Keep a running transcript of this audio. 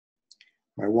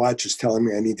My watch is telling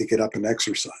me I need to get up and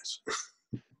exercise.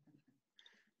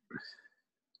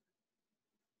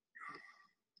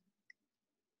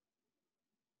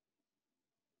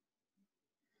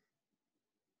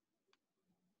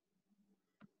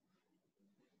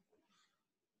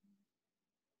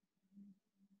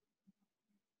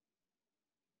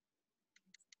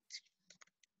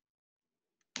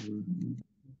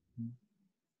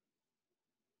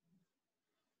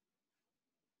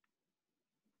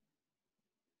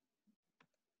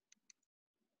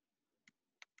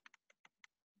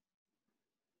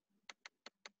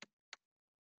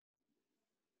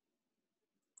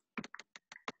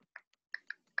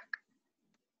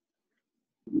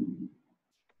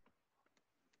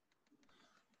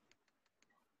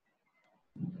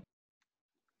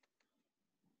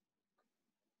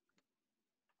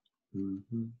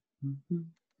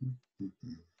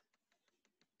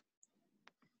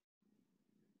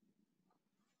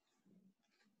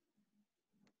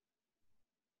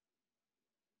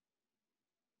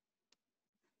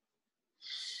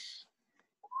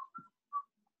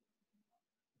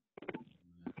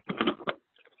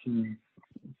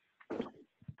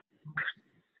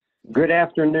 Good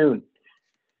afternoon,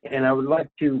 and I would like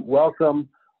to welcome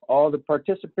all the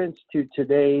participants to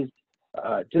today's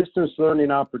distance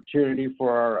learning opportunity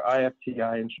for our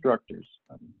IFTI instructors.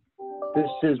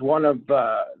 This one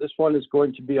is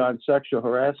going to be on sexual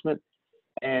harassment,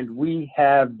 and we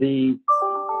have the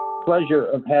pleasure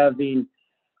of having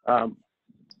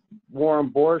Warren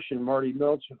Borsch and Marty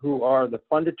Mills, who are the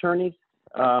fund attorneys.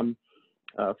 Who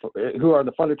are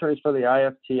the fund attorneys for the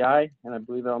IFTI, and I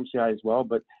believe LMCI as well,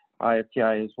 but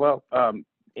IFTI as well.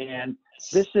 And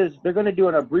they're going to do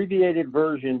an abbreviated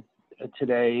version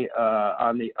today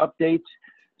on the updates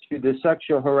to the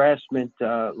sexual harassment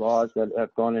laws that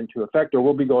have gone into effect or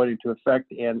will be going into effect.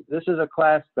 And this is a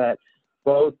class that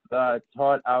both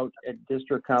taught out at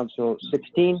District Council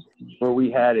 16, where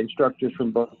we had instructors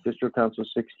from both District Council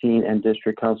 16 and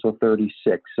District Council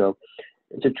 36. So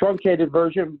it's a truncated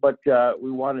version, but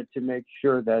we wanted to make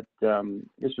sure that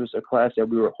this was a class that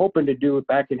we were hoping to do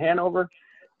back in Hanover.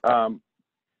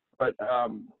 But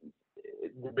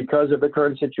because of the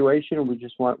current situation, we're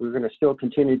going to still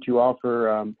continue to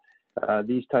offer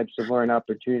these types of learning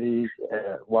opportunities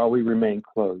while we remain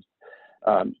closed.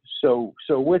 So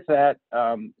with that,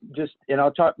 and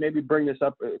I'll maybe bring this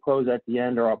up, close at the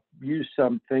end, or I'll use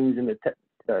some things in the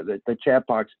chat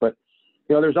box. But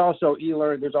there's also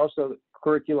e-learning. There's also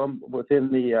curriculum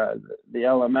within the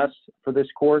LMS for this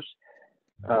course,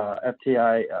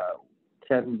 FTI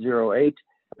 1008.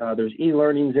 There's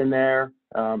e-learnings in there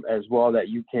as well that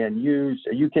you can use,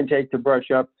 you can take to brush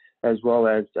up, as well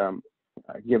as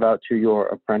give out to your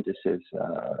apprentices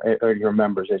or your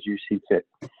members as you see fit.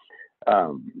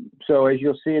 So as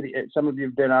you'll see, some of you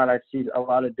have been on, I see a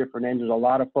lot of different names. There's a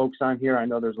lot of folks on here. I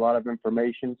know there's a lot of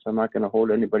information, so I'm not going to hold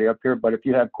anybody up here. But if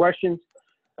you have questions,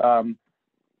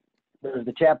 there's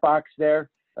the chat box there.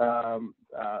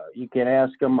 You can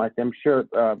ask them. I'm sure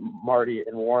Marty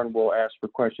and Warren will ask for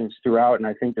questions throughout, and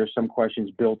I think there's some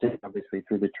questions built in, obviously,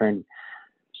 through the training.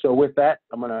 So with that,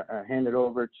 I'm going to hand it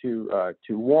over to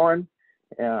Warren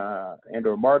and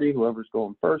or Marty, whoever's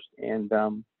going first, and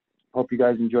hope you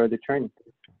guys enjoy the training.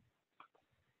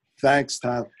 Thanks,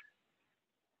 Tom.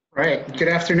 Right. Good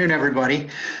afternoon, everybody.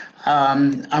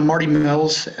 I'm Marty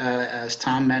Mills. As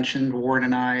Tom mentioned, Warren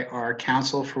and I are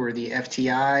counsel for the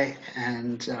FTI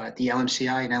and the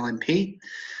LMCI and LNP.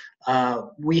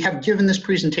 We have given this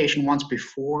presentation once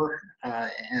before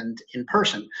and in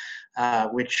person,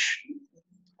 which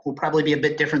will probably be a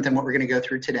bit different than what we're going to go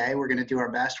through today. We're going to do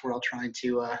our best. We're all trying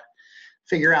to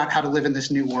figure out how to live in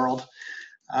this new world.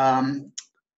 The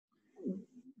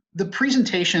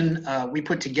presentation we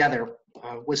put together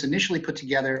was initially put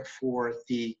together for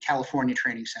the California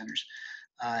training centers.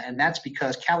 And that's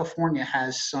because California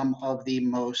has some of the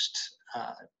most,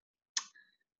 I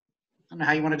don't know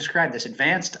how you want to describe this,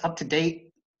 advanced, up-to-date,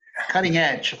 cutting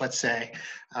edge, let's say.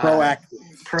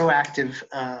 Proactive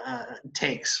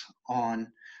takes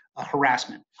on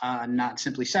harassment, not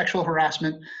simply sexual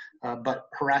harassment, but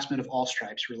harassment of all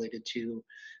stripes related to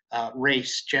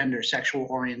race, gender, sexual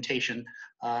orientation,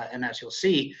 and as you'll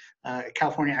see,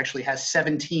 California actually has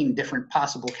 17 different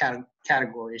possible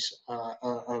categories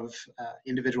of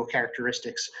individual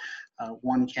characteristics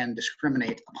one can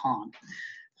discriminate upon.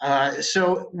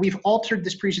 So we've altered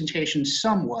this presentation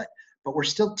somewhat, but we're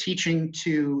still teaching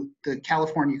to the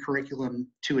California curriculum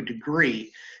to a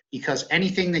degree, because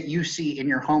anything that you see in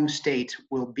your home state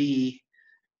will be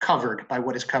covered by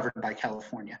what is covered by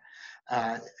California.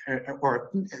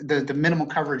 Or the minimal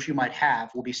coverage you might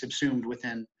have will be subsumed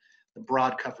within the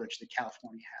broad coverage that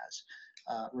California has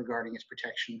regarding its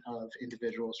protection of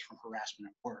individuals from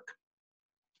harassment at work.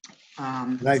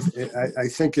 And I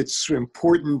think it's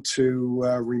important to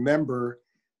remember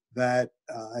that,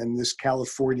 and this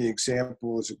California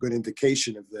example is a good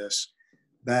indication of this,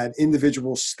 that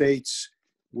individual states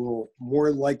will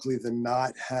more likely than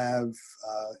not have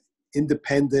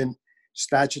independent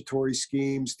statutory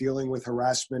schemes dealing with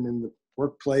harassment in the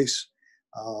workplace,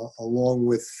 along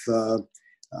with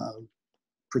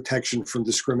protection from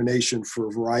discrimination for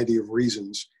a variety of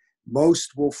reasons.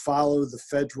 Most will follow the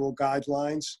federal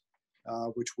guidelines,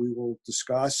 which we will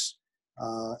discuss,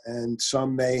 and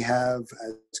some may have,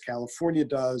 as California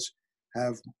does,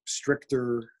 have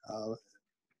stricter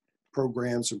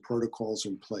programs and protocols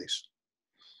in place.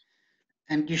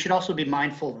 And you should also be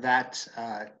mindful that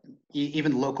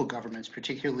even local governments,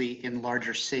 particularly in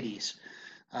larger cities,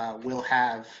 will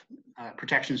have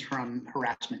protections from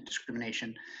harassment,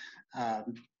 discrimination,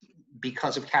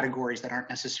 because of categories that aren't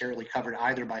necessarily covered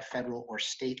either by federal or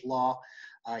state law.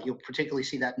 You'll particularly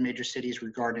see that in major cities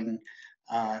regarding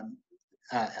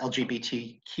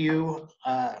LGBTQ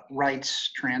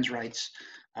rights, trans rights,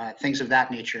 things of that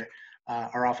nature.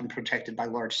 Are often protected by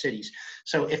large cities.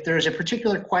 So if there's a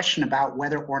particular question about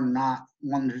whether or not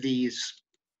one of these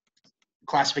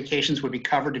classifications would be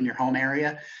covered in your home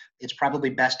area, it's probably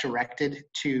best directed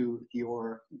to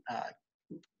your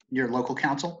local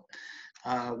council.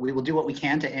 We will do what we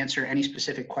can to answer any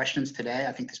specific questions today.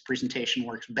 I think this presentation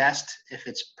works best if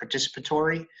it's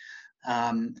participatory.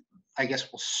 I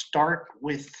guess we'll start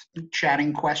with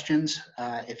chatting questions.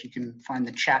 If you can find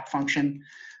the chat function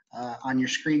on your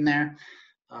screen there,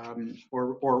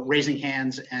 or raising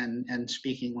hands and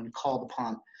speaking when called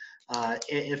upon.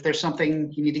 If there's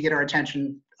something you need to get our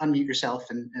attention, unmute yourself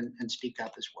and speak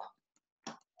up as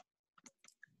well.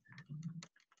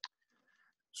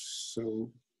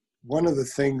 So one of the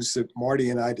things that Marty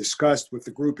and I discussed with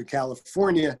the group in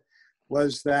California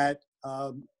was that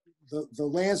the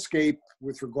landscape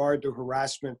with regard to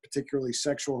harassment, particularly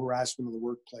sexual harassment in the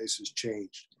workplace, has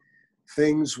changed.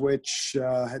 Things which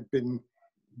had been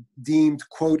deemed,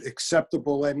 quote,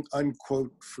 acceptable, and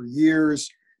unquote, for years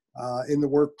in the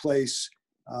workplace,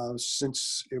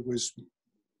 since it was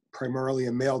primarily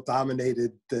a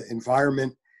male-dominated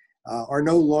environment, are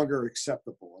no longer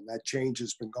acceptable. And that change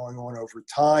has been going on over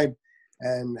time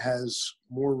and has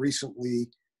more recently,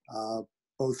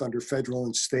 both under federal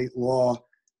and state law,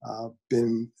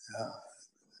 been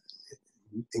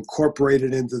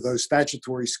incorporated into those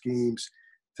statutory schemes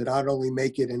to not only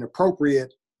make it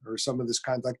inappropriate, or some of this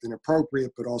conduct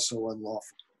inappropriate, but also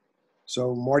unlawful.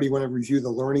 So Marty, you want to review the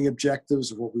learning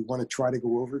objectives of what we want to try to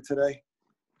go over today?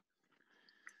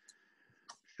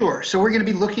 Sure. So we're going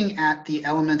to be looking at the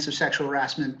elements of sexual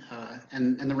harassment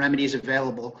and the remedies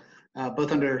available,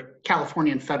 both under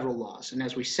California and federal laws. And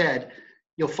as we said,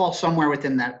 you'll fall somewhere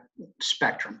within that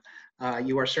spectrum.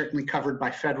 You are certainly covered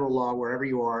by federal law wherever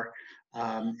you are.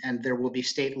 And there will be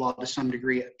state law to some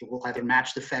degree. It will either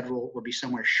match the federal or be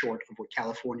somewhere short of what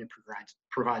California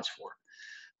provides for.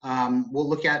 We'll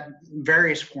look at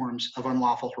various forms of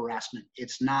unlawful harassment.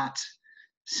 It's not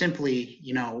simply,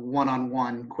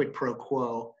 one-on-one quid pro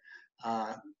quo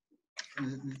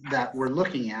that we're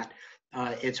looking at.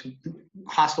 It's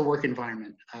hostile work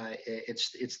environment.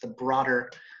 It's the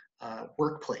broader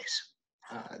workplace.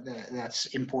 That's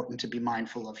important to be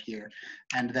mindful of here,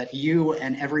 and that you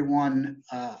and everyone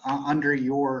under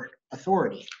your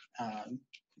authority,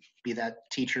 be that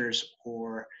teachers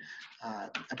or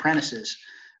apprentices,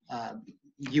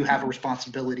 you have a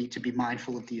responsibility to be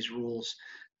mindful of these rules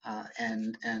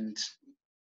and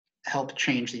help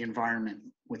change the environment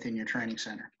within your training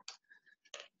center.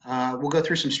 We'll go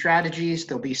through some strategies.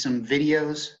 There'll be some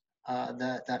videos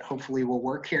that hopefully will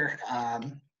work here.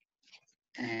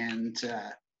 And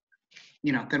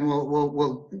then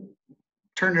we'll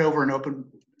turn it over and open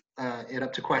it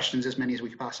up to questions, as many as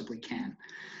we possibly can.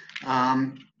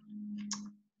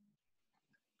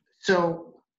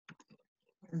 So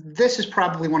this is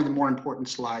probably one of the more important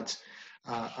slides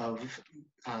of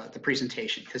the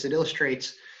presentation, because it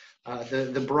illustrates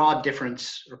the broad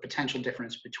difference or potential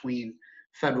difference between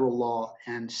federal law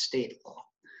and state law.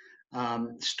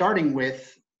 Starting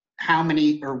with how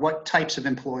many or what types of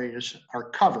employers are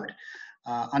covered.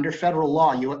 Under federal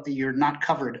law, you're not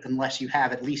covered unless you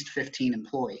have at least 15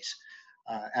 employees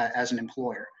as an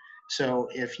employer. So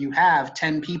if you have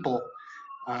 10 people,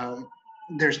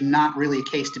 there's not really a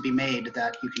case to be made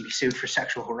that you can be sued for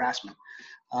sexual harassment.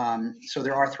 So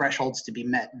there are thresholds to be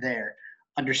met there.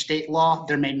 Under state law,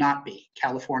 there may not be.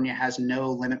 California has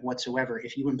no limit whatsoever.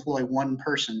 If you employ one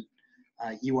person,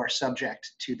 you are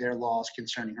subject to their laws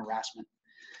concerning harassment.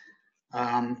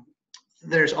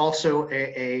 There's also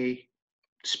a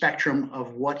spectrum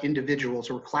of what individuals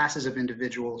or classes of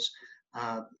individuals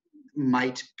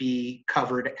might be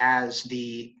covered as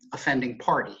the offending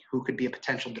party, who could be a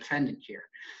potential defendant here.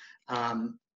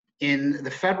 In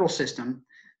the federal system,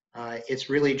 it's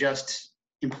really just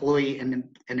employee and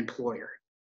employer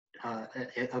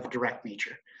of direct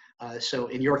nature. So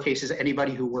in your cases,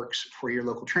 anybody who works for your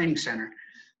local training center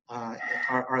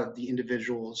are the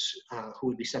individuals who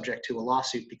would be subject to a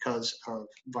lawsuit because of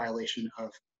violation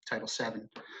of Title VII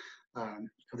of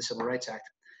the Civil Rights Act.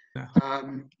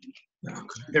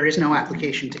 There is no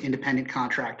application to independent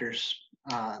contractors,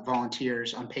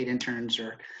 volunteers, unpaid interns,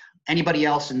 or anybody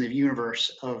else in the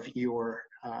universe of your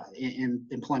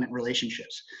employment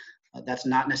relationships. That's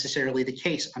not necessarily the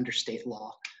case under state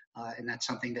law, and that's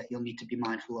something that you'll need to be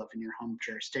mindful of in your home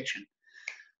jurisdiction.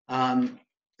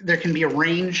 There can be a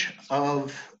range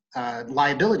of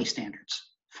liability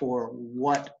standards for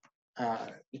what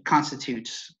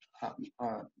constitutes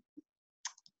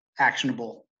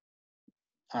actionable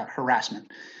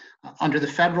harassment. Under the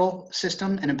federal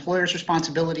system, an employer's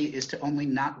responsibility is to only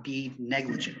not be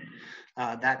negligent.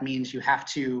 That means you have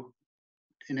to,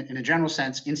 in a general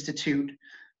sense, institute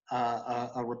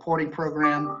a reporting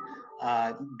program,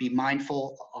 be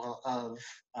mindful of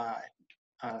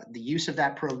the use of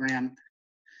that program,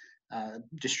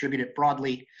 distribute it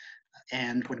broadly,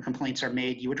 and when complaints are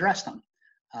made, you address them.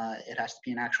 It has to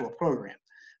be an actual program.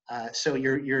 So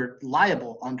you're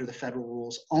liable under the federal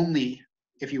rules only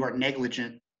if you are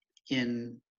negligent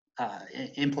in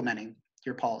implementing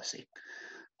your policy,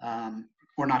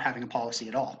 or not having a policy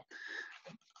at all.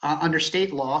 Under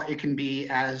state law, it can be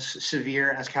as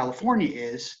severe as California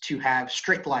is to have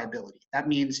strict liability. That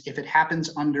means if it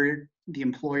happens under the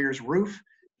employer's roof,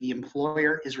 the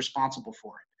employer is responsible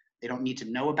for it. They don't need to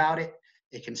know about it.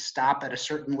 It can stop at a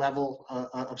certain level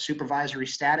of supervisory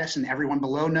status, and everyone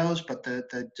below knows, but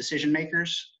the decision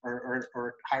makers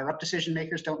or higher up decision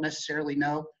makers don't necessarily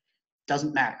know.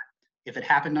 Doesn't matter. If it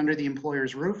happened under the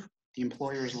employer's roof, the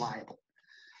employer is liable.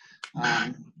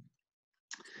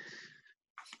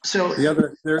 So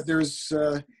there's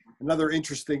another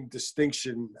interesting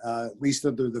distinction, at least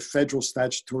under the federal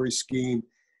statutory scheme.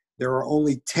 There are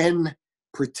only 10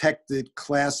 protected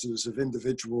classes of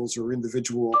individuals or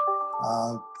individual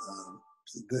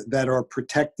that are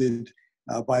protected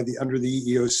under the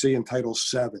EEOC in Title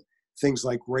VII. Things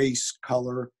like race,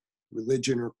 color,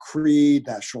 religion or creed,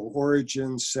 national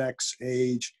origin, sex,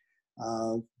 age,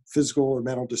 physical or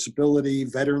mental disability,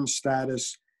 veteran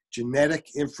status, genetic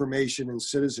information, and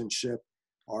citizenship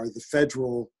are the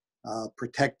federal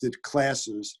protected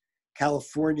classes.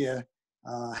 California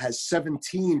has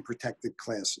 17 protected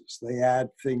classes. They add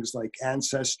things like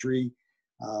ancestry,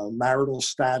 marital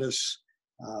status,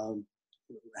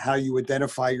 how you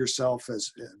identify yourself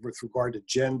as with regard to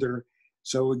gender.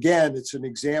 So again, it's an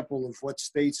example of what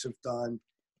states have done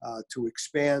to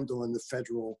expand on the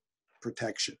federal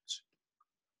protections.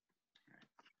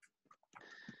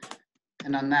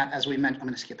 And on that, as we mentioned, I'm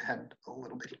going to skip ahead a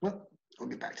little bit. Well, we'll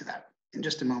get back to that in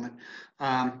just a moment.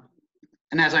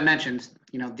 And as I mentioned,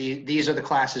 these are the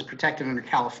classes protected under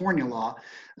California law,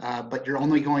 but you're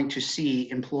only going to see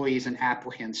employees and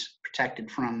applicants protected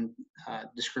from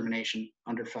discrimination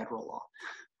under federal law.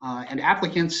 And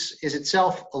applicants is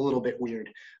itself a little bit weird.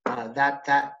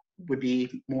 That would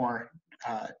be more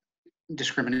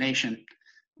discrimination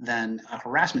than a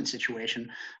harassment situation.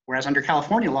 Whereas under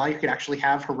California law, you could actually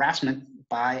have harassment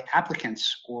by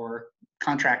applicants or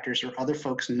contractors or other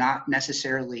folks not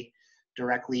necessarily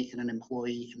directly in an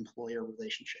employee-employer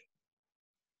relationship.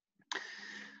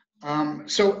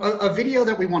 So a video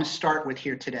that we want to start with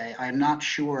here today, I'm not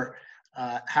sure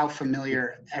how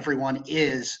familiar everyone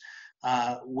is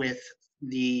with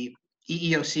the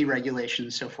EEOC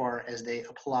regulations so far as they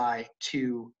apply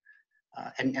to,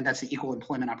 and that's the Equal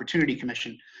Employment Opportunity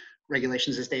Commission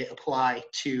regulations as they apply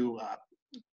to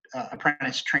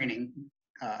apprentice training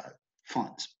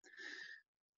funds.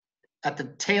 At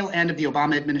the tail end of the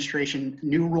Obama administration,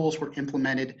 new rules were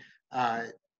implemented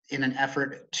in an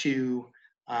effort to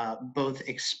both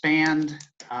expand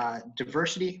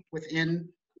diversity within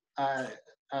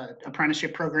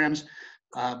apprenticeship programs,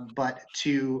 but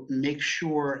to make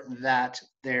sure that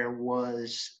there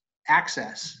was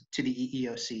access to the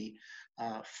EEOC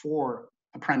for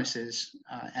apprentices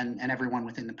and everyone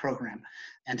within the program,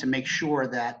 and to make sure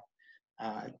that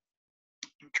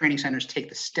training centers take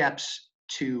the steps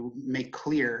to make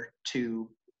clear to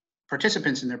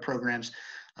participants in their programs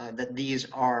that these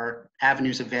are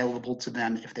avenues available to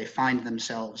them if they find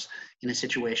themselves in a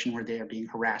situation where they are being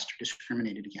harassed or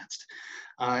discriminated against.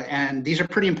 And these are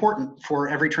pretty important for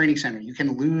every training center. You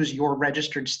can lose your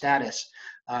registered status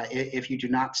if you do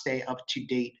not stay up to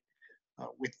date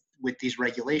with these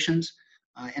regulations.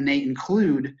 And they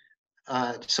include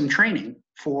some training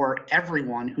for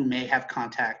everyone who may have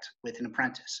contact with an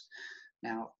apprentice.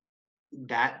 Now,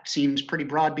 that seems pretty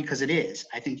broad because it is.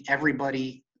 I think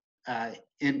everybody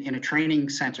in a training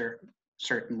center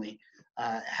certainly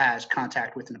has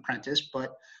contact with an apprentice,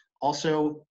 but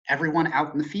also everyone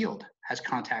out in the field has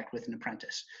contact with an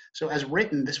apprentice. So as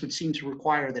written, this would seem to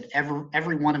require that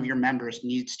every one of your members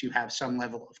needs to have some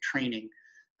level of training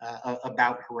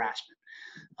about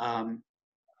harassment.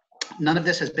 None of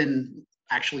this has been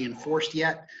actually enforced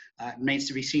yet. It remains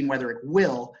to be seen whether it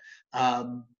will.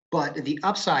 But the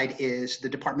upside is the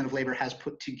Department of Labor has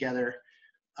put together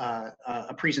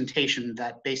a presentation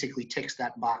that basically ticks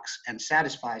that box and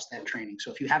satisfies that training.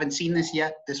 So if you haven't seen this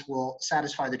yet, this will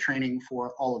satisfy the training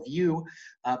for all of you.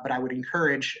 But I would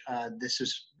encourage, this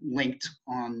is linked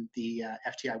on the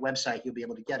FTI website, you'll be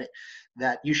able to get it,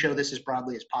 that you show this as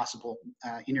broadly as possible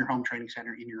in your home training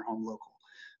center, in your home local,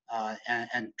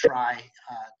 and try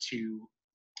to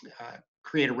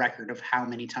create a record of how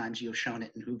many times you have shown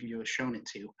it and who you have shown it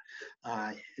to,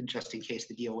 just in case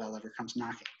the DOL ever comes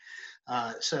knocking.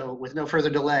 So with no further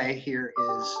delay, here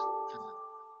is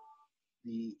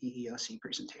the EEOC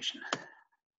presentation.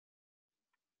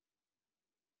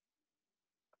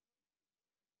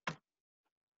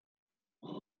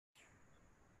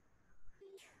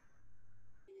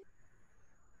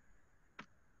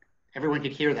 Everyone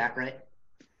could hear that, right?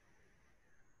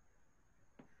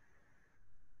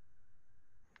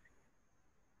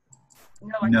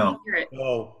 No, I can't hear it.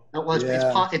 Oh, Well,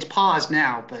 yeah. it's paused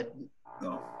now, but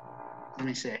No. let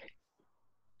me see.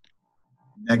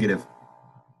 Negative.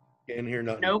 Can't hear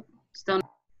nothing. Nope, still.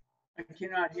 I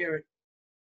cannot hear it.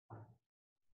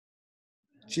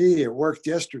 Gee, it worked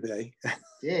yesterday.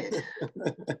 Did.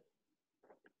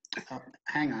 Oh,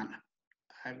 hang on.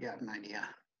 I've got an idea.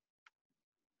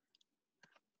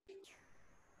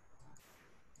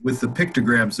 With the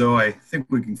pictograms, though, I think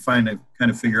we can kind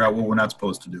of figure out what we're not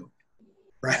supposed to do.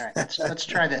 All right, let's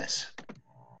try this.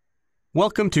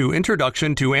 Welcome to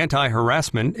Introduction to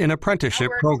Anti-Harassment in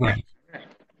Apprenticeship Program.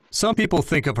 Some people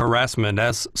think of harassment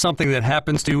as something that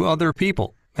happens to other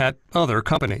people at other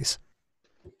companies.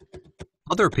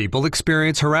 Other people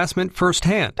experience harassment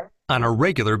firsthand on a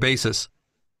regular basis.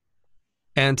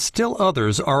 And still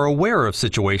others are aware of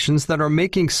situations that are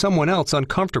making someone else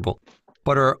uncomfortable,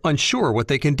 but are unsure what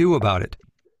they can do about it.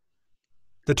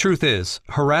 The truth is,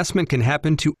 harassment can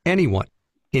happen to anyone,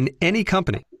 in any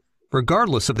company,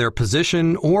 regardless of their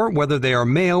position or whether they are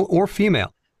male or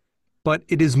female. But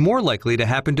it is more likely to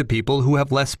happen to people who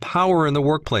have less power in the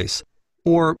workplace,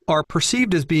 or are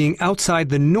perceived as being outside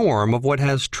the norm of what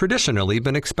has traditionally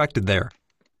been expected there.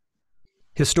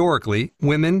 Historically,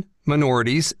 women,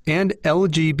 minorities, and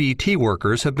LGBT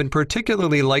workers have been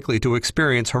particularly likely to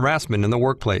experience harassment in the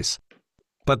workplace,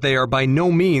 but they are by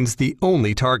no means the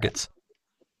only targets.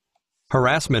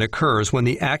 Harassment occurs when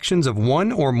the actions of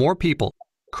one or more people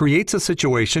creates a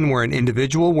situation where an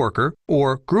individual worker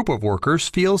or group of workers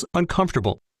feels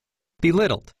uncomfortable,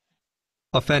 belittled,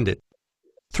 offended,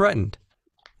 threatened,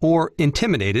 or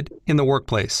intimidated in the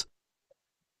workplace.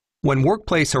 When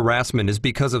workplace harassment is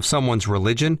because of someone's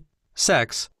religion,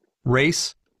 sex,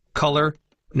 race, color,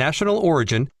 national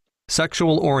origin,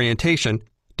 sexual orientation,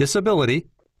 disability,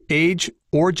 age,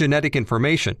 or genetic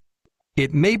information,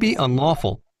 it may be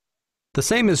unlawful. The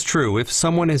same is true if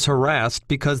someone is harassed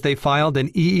because they filed an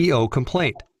EEO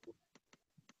complaint.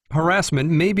 Harassment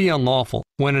may be unlawful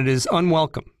when it is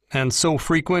unwelcome and so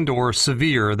frequent or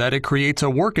severe that it creates a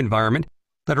work environment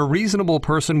that a reasonable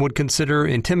person would consider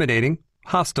intimidating,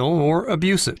 hostile, or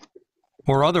abusive,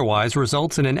 or otherwise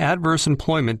results in an adverse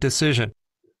employment decision,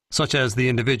 such as the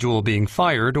individual being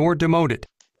fired or demoted.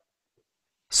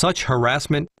 Such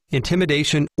harassment,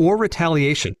 intimidation, or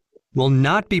retaliation will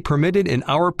not be permitted in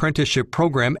our apprenticeship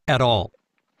program at all.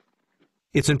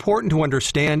 It's important to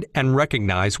understand and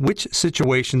recognize which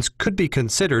situations could be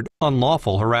considered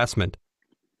unlawful harassment.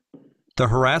 The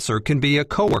harasser can be a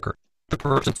coworker, the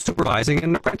person supervising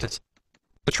an apprentice,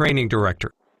 a training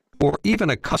director, or even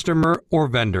a customer or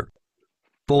vendor.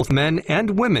 Both men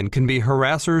and women can be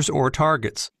harassers or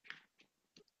targets.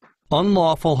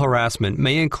 Unlawful harassment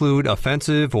may include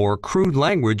offensive or crude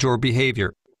language or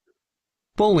behavior,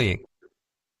 bullying,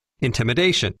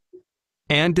 intimidation,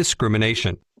 and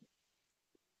discrimination.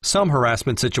 Some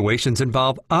harassment situations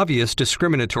involve obvious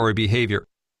discriminatory behavior,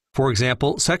 for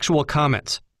example, sexual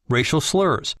comments, racial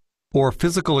slurs, or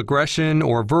physical aggression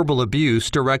or verbal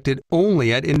abuse directed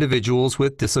only at individuals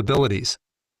with disabilities.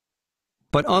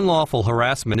 But unlawful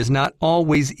harassment is not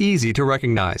always easy to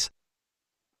recognize.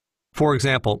 For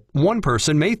example, one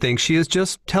person may think she is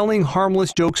just telling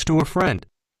harmless jokes to a friend,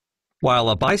 while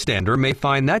a bystander may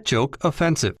find that joke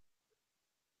offensive.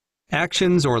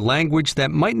 Actions or language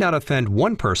that might not offend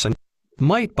one person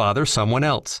might bother someone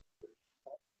else.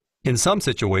 In some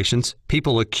situations,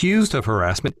 people accused of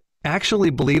harassment actually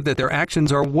believe that their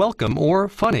actions are welcome or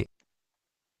funny.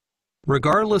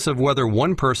 Regardless of whether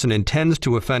one person intends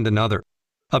to offend another,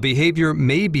 a behavior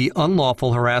may be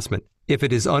unlawful harassment if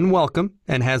it is unwelcome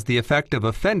and has the effect of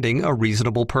offending a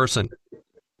reasonable person.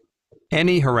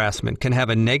 Any harassment can have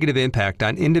a negative impact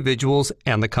on individuals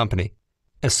and the company,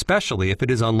 especially if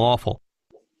it is unlawful.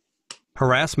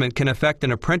 Harassment can affect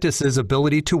an apprentice's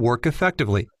ability to work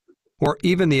effectively, or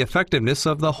even the effectiveness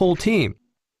of the whole team.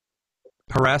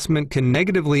 Harassment can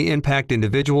negatively impact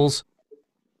individuals.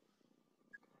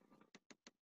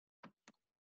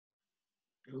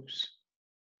 Oops.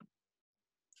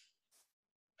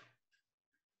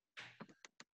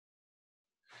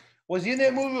 Was he in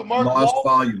that movie with Mark Lost Wahlberg,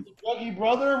 volume. Druggy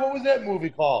Brother? What was that movie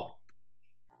called?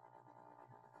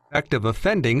 Effect of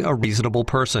offending a reasonable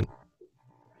person.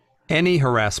 Any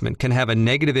harassment can have a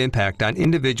negative impact on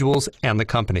individuals and the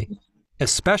company,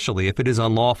 especially if it is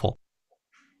unlawful.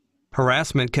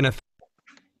 Harassment can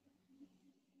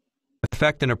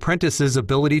affect an apprentice's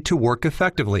ability to work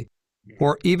effectively,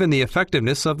 or even the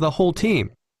effectiveness of the whole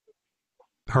team.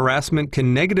 Harassment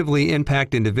can negatively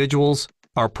impact individuals,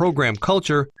 our program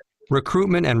culture,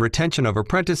 recruitment and retention of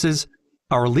apprentices,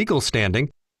 our legal standing,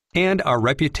 and our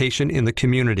reputation in the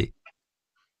community.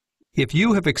 If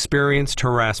you have experienced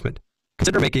harassment,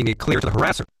 consider making it clear to the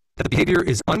harasser that the behavior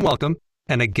is unwelcome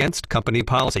and against company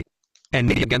policy, and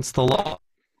maybe against the law,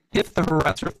 if the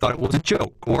harasser thought it was a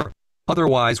joke or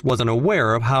otherwise wasn't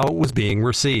aware of how it was being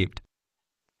received.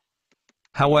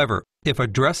 However, if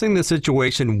addressing the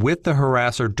situation with the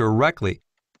harasser directly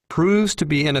proves to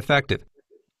be ineffective,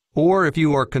 or if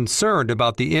you are concerned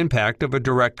about the impact of a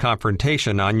direct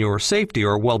confrontation on your safety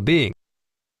or well-being,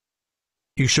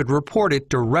 you should report it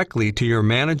directly to your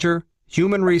manager,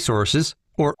 human resources,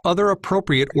 or other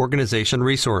appropriate organization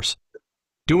resource.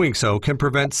 Doing so can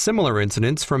prevent similar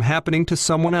incidents from happening to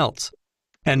someone else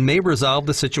and may resolve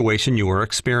the situation you are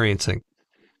experiencing.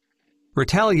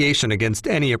 Retaliation against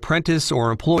any apprentice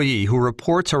or employee who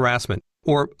reports harassment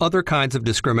or other kinds of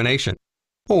discrimination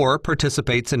or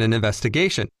participates in an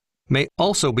investigation may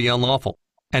also be unlawful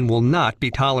and will not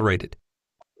be tolerated.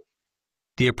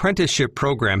 The apprenticeship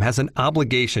program has an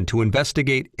obligation to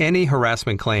investigate any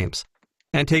harassment claims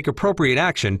and take appropriate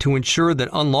action to ensure that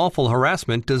unlawful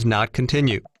harassment does not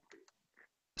continue.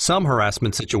 Some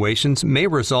harassment situations may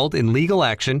result in legal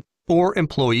action or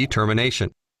employee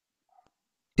termination.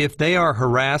 If they are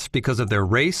harassed because of their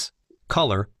race,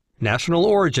 color, national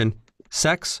origin,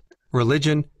 sex,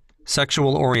 religion,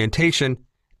 sexual orientation,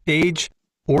 age,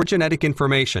 or genetic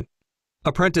information,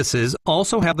 apprentices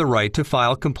also have the right to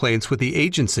file complaints with the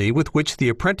agency with which the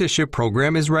apprenticeship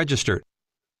program is registered.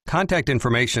 Contact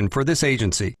information for this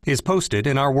agency is posted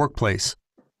in our workplace.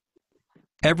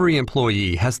 Every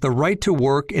employee has the right to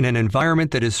work in an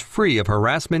environment that is free of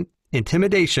harassment,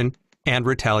 intimidation, and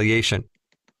retaliation.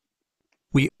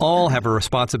 We all have a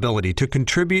responsibility to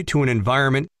contribute to an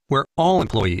environment where all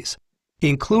employees,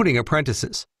 including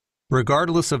apprentices,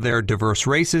 regardless of their diverse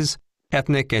races,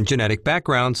 ethnic and genetic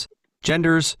backgrounds,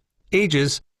 genders,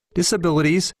 ages,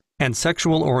 disabilities, and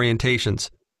sexual orientations,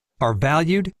 are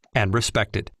valued and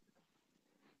respected.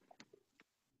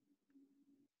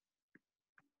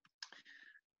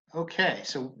 Okay,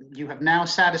 so you have now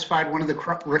satisfied one of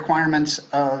the requirements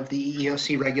of the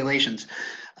EEOC regulations.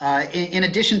 In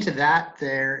addition to that,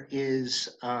 there is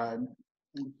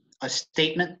a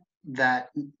statement that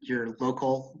your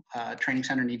local training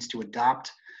center needs to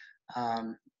adopt,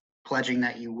 pledging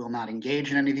that you will not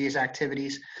engage in any of these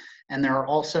activities. And there are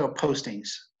also postings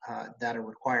that are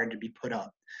required to be put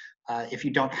up. If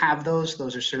you don't have those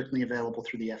are certainly available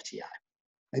through the FTI.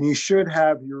 And you should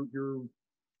have your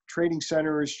training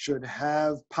centers should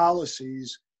have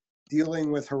policies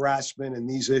dealing with harassment and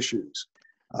these issues.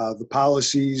 The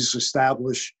policies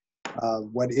establish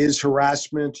what is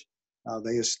harassment.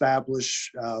 They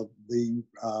establish the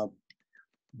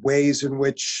ways in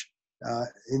which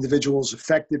individuals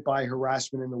affected by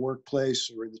harassment in the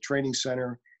workplace or in the training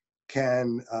center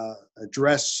can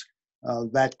address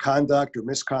that conduct or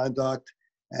misconduct,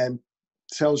 and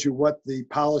tells you what the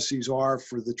policies are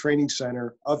for the training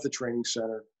center,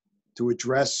 to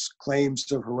address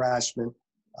claims of harassment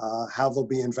how they'll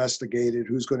be investigated,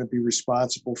 who's going to be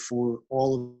responsible for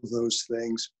all of those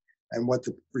things, and what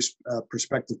the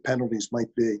prospective penalties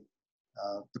might be,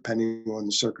 depending on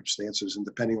the circumstances and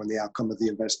depending on the outcome of the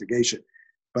investigation.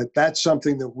 But that's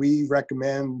something that we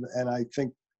recommend, and I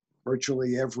think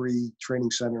virtually every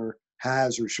training center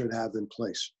has or should have in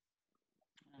place.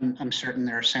 I'm certain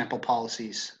there are sample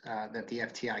policies that the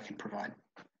FTI can provide.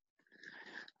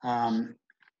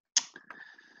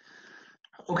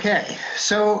 Okay,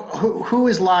 so who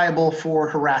is liable for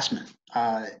harassment?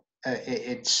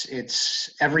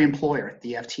 It's every employer,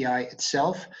 the FTI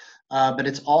itself, but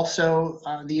it's also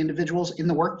the individuals in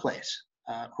the workplace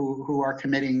who are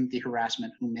committing the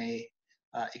harassment, who may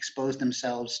expose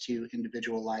themselves to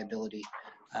individual liability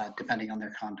depending on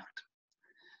their conduct.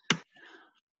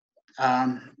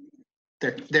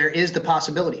 There is the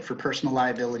possibility for personal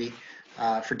liability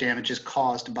for damages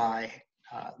caused by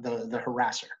the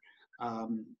harasser.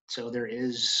 So there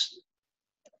is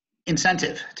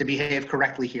incentive to behave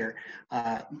correctly here,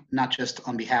 not just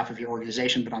on behalf of your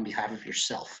organization, but on behalf of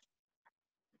yourself.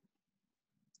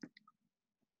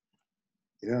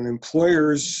 You know,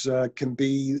 employers can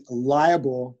be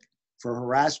liable for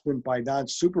harassment by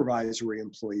non-supervisory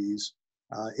employees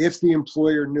if the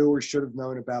employer knew or should have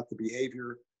known about the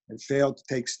behavior and failed to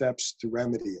take steps to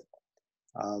remedy it.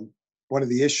 One of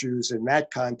the issues in that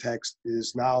context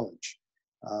is knowledge,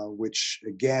 which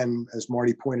again, as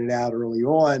Marty pointed out early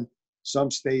on, some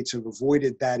states have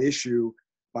avoided that issue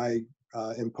by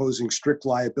imposing strict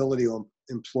liability on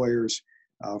employers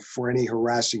for any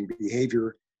harassing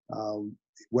behavior,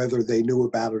 whether they knew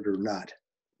about it or not.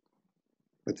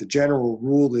 But the general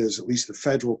rule is, at least the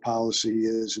federal policy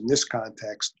is in this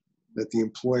context, that the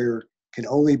employer can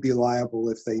only be liable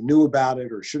if they knew about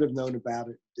it or should have known about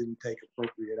it, didn't take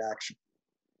appropriate action.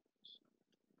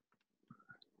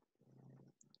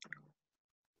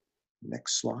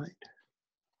 Next slide.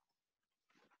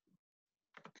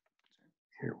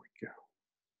 Here we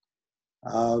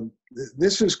go.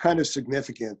 This is kind of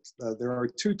significant. There are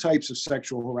two types of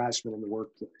sexual harassment in the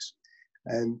workplace.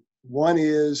 And one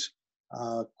is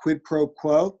quid pro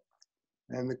quo.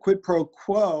 And the quid pro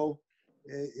quo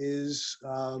is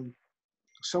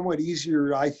somewhat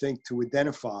easier, I think, to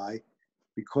identify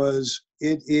because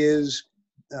it is,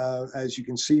 as you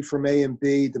can see from A and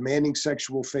B, demanding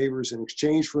sexual favors in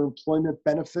exchange for employment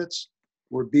benefits,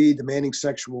 or B, demanding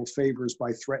sexual favors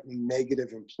by threatening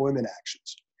negative employment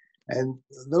actions. And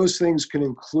those things can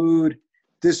include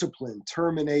discipline,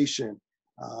 termination,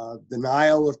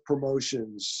 denial of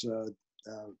promotions.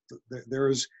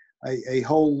 There's a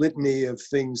whole litany of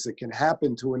things that can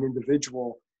happen to an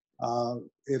individual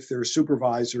if their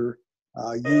supervisor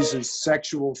uses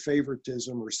sexual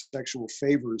favoritism or sexual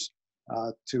favors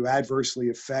to adversely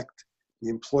affect the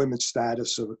employment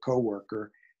status of a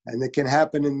coworker. And it can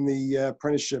happen in the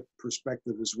apprenticeship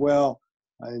perspective as well,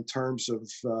 in terms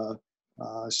of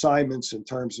assignments, in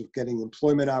terms of getting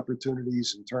employment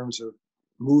opportunities, in terms of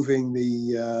moving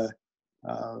the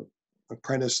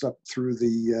apprentice up through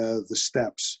the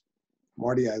steps.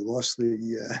 Marty, I lost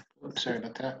the. Sorry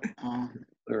about that. All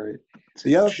right.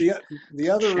 The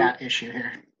other chat issue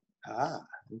here. Ah,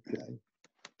 okay.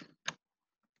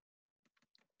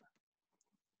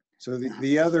 So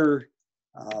the other,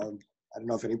 I don't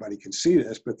know if anybody can see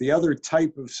this, but the other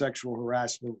type of sexual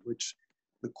harassment, which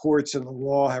the courts and the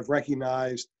law have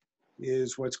recognized,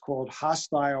 is what's called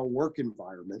hostile work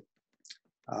environment.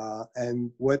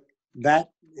 And what that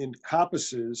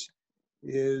encompasses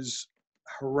is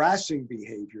harassing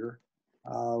behavior,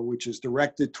 which is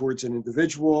directed towards an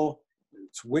individual,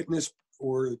 it's witnessed,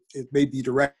 or it may be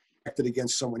directed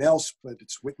against someone else, but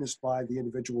it's witnessed by the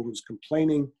individual who's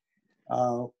complaining,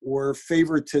 or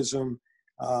favoritism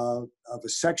of a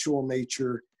sexual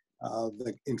nature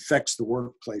that infects the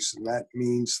workplace. And that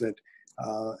means that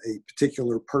a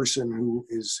particular person who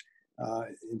is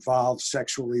involved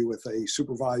sexually with a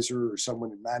supervisor or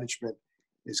someone in management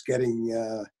is getting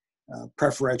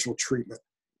preferential treatment,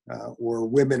 or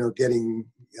women are getting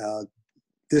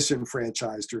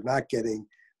disenfranchised or not getting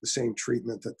the same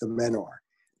treatment that the men are.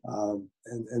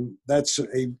 And that's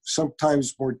a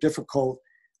sometimes more difficult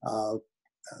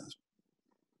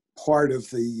part of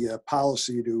the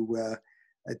policy to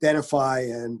identify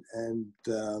and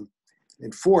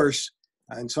enforce.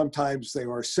 And sometimes they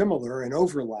are similar and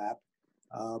overlap,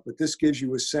 but this gives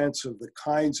you a sense of the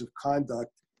kinds of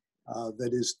conduct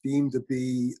that is deemed to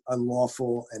be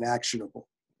unlawful and actionable.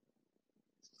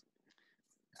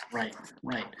 Right,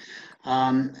 right.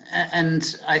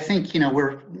 And I think,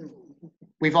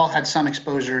 we've all had some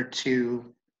exposure to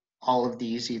all of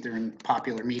these, either in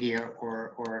popular media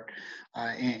or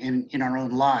in our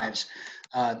own lives.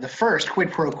 The first,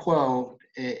 quid pro quo,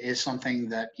 is something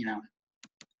that, you know,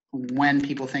 when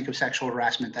people think of sexual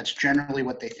harassment, that's generally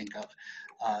what they think of.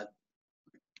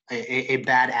 A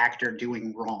bad actor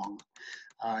doing wrong.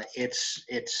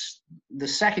 It's the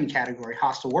second category,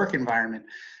 hostile work environment,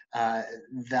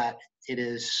 that it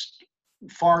is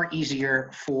far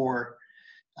easier for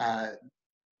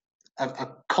a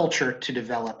culture to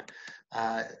develop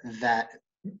that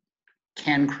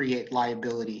can create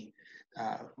liability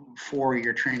for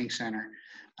your training center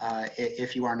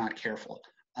if you are not careful.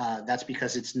 That's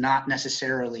because it's not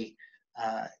necessarily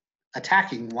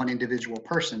attacking one individual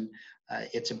person.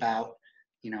 It's about,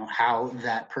 you know, how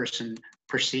that person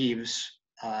perceives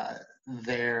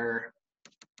their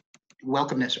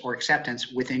welcomeness or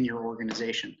acceptance within your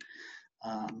organization.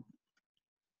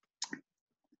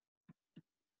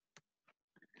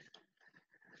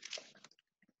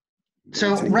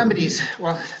 So remedies,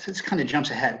 well, this kind of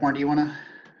jumps ahead. Warren, do you want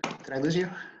to, did I lose you?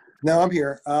 No, I'm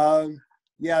here.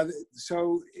 Yeah,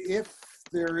 so if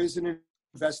there is an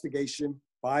investigation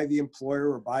by the employer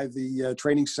or by the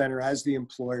training center as the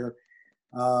employer,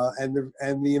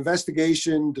 and the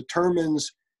investigation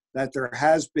determines that there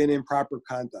has been improper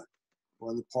conduct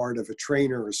on the part of a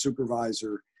trainer or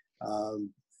supervisor,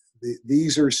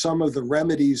 these are some of the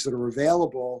remedies that are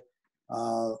available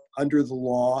under the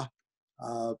law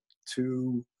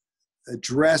to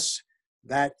address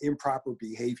that improper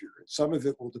behavior. Some of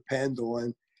it will depend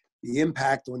on the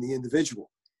impact on the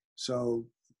individual. So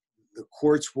the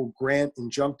courts will grant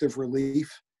injunctive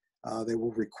relief. They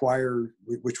will require,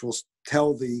 which will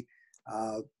tell the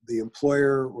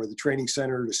employer or the training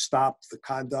center to stop the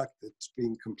conduct that's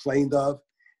being complained of.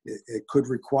 It could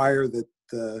require that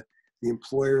the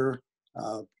employer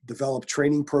develop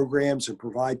training programs and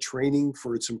provide training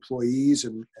for its employees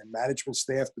and management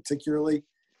staff particularly,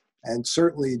 and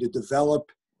certainly to develop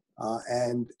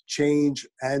and change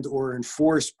and or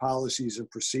enforce policies and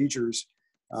procedures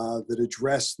that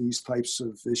address these types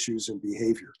of issues and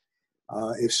behavior.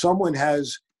 If someone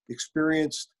has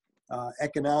experienced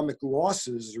economic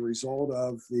losses as a result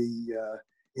of the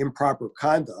improper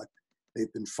conduct,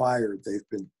 they've been fired, they've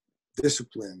been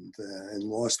disciplined and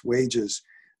lost wages,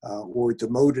 or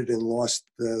demoted and lost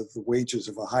the wages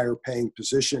of a higher paying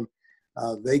position,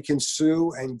 they can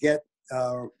sue and get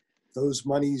those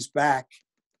monies back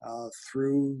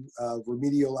through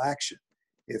remedial action.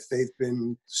 If they've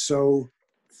been so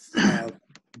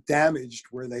damaged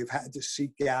where they've had to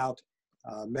seek out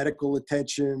medical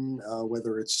attention,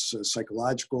 whether it's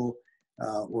psychological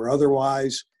or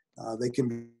otherwise, they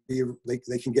can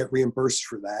get reimbursed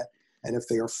for that. And if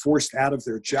they are forced out of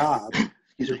their job,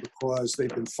 either because they've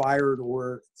been fired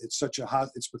or it's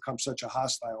become such a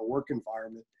hostile work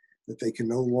environment that they can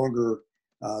no longer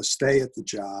stay at the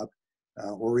job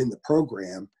or in the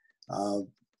program,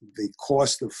 the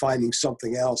cost of finding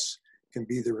something else can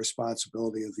be the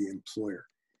responsibility of the employer.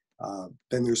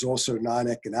 Then there's also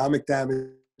non-economic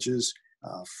damages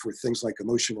for things like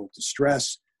emotional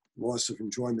distress, loss of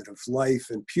enjoyment of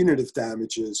life, and punitive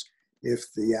damages if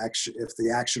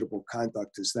the actionable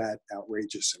conduct is that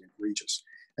outrageous and egregious.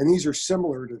 And these are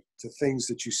similar to things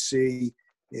that you see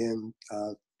in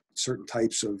certain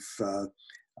types of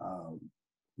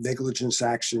negligence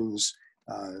actions,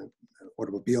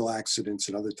 automobile accidents,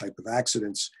 and other type of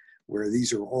accidents, where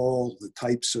these are all the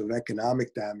types of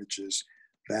economic damages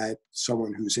that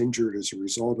someone who's injured as a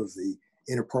result of the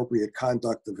inappropriate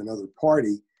conduct of another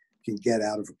party can get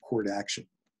out of a court action.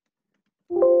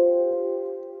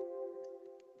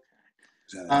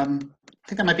 I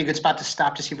think that might be a good spot to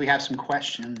stop to see if we have some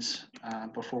questions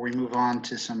before we move on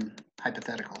to some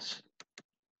hypotheticals.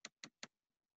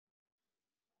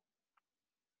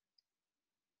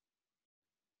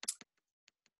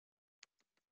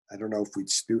 I don't know if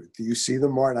do you see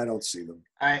them, Martin? I don't see them.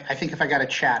 I think if I got a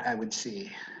chat, I would see.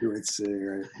 You would see,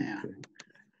 right? Yeah. Okay.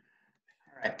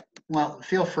 All right. Well,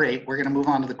 feel free. We're going to move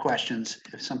on to the questions.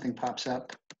 If something pops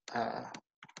up,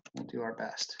 we'll do our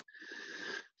best.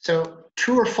 So,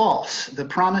 true or false, the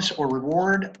promise or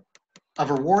reward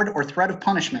or threat of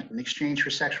punishment in exchange for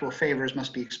sexual favors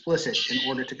must be explicit in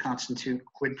order to constitute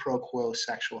quid pro quo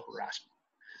sexual harassment.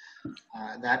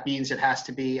 That means it has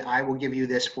to be, I will give you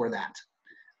this for that.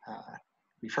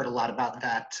 We've heard a lot about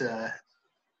that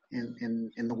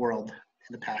in the world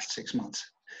in the past 6 months.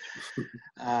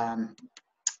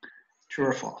 True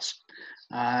or false?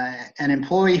 An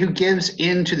employee who gives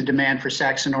in to the demand for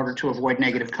sex in order to avoid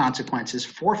negative consequences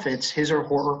forfeits his or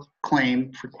her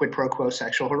claim for quid pro quo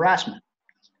sexual harassment.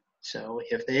 So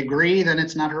if they agree, then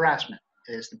it's not harassment,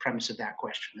 is the premise of that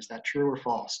question. Is that true or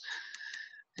false?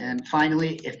 And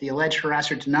finally, if the alleged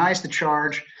harasser denies the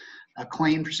charge, A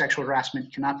claim for sexual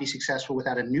harassment cannot be successful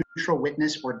without a neutral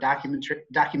witness or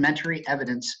documentary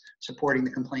evidence supporting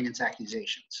the complainant's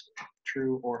accusations.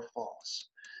 True or false?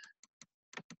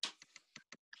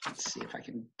 Let's see if I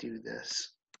can do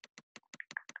this.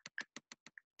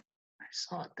 I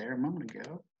saw it there a moment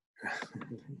ago.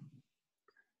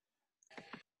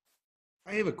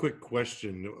 I have a quick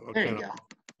question. There Kind you of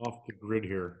go. off the grid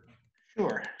here.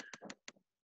 Sure.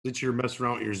 Since you're messing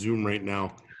around with your Zoom right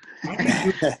now,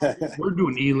 we're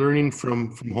doing e-learning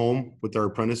from home with our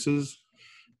apprentices.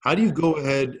 How do you go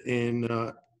ahead and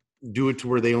do it to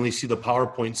where they only see the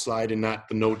PowerPoint slide and not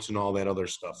the notes and all that other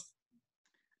stuff?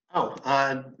 Oh,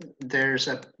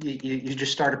 you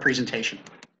just start a presentation.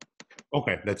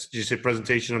 Okay, that's just a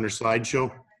presentation under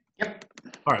slideshow. Yep.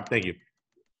 All right, thank you.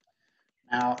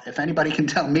 Now, if anybody can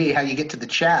tell me how you get to the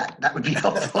chat, that would be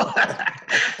helpful.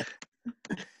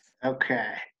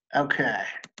 Okay.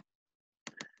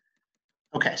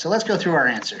 Okay, so let's go through our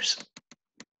answers.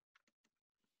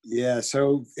 Yeah,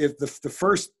 so if the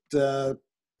first true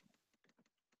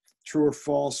or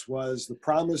false was the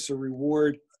promise or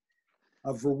reward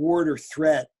or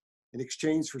threat in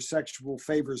exchange for sexual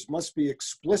favors must be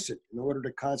explicit in order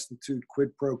to constitute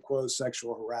quid pro quo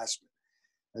sexual harassment.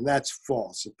 And that's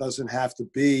false. It doesn't have to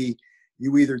be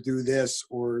you either do this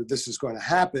or this is going to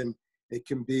happen. It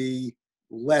can be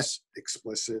less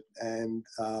explicit, and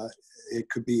it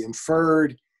could be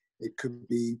inferred. It could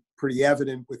be pretty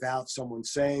evident without someone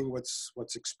saying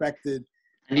what's expected.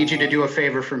 I need you to do a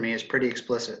favor for me. It's pretty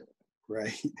explicit.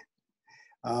 Right.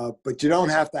 But you don't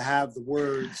have to have the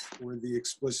words or the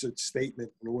explicit statement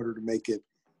in order to make it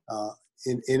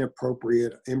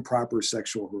inappropriate, improper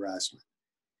sexual harassment.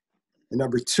 And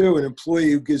number two, an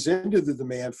employee who gives into the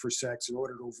demand for sex in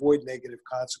order to avoid negative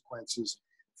consequences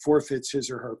forfeits his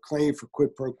or her claim for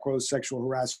quid pro quo sexual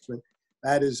harassment.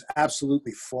 That is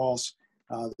absolutely false.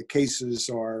 The cases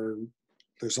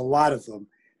there's a lot of them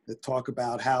that talk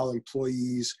about how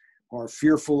employees are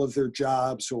fearful of their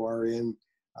jobs or are in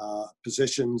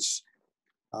positions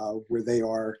where they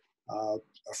are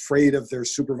afraid of their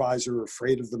supervisor or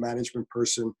afraid of the management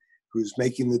person who's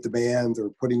making the demand or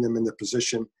putting them in the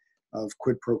position of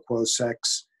quid pro quo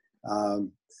sex,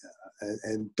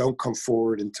 and don't come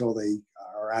forward until they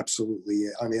are absolutely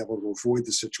unable to avoid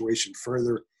the situation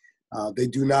further. They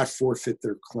do not forfeit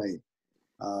their claim.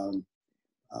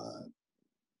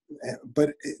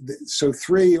 So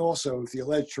three, also, if the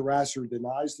alleged harasser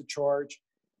denies the charge,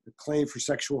 the claim for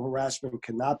sexual harassment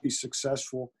cannot be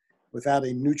successful without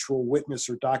a neutral witness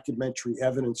or documentary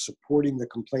evidence supporting the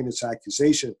complainant's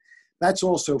accusation. That's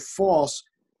also false,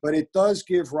 but it does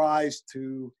give rise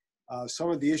to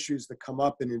some of the issues that come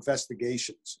up in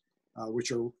investigations,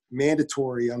 which are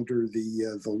mandatory under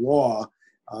the law.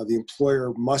 The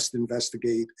employer must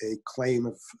investigate a claim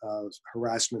of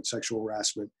harassment, sexual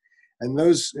harassment. And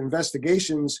those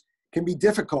investigations can be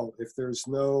difficult if there's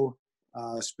no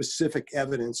specific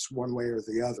evidence one way or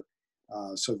the other.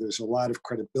 So there's a lot of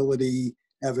credibility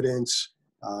evidence,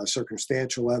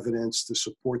 circumstantial evidence to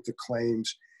support the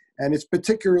claims. And it's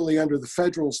particularly under the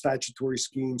federal statutory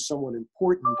scheme somewhat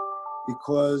important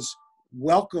because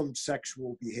welcome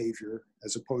sexual behavior,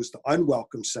 as opposed to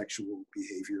unwelcome sexual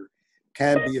behavior,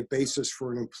 can be a basis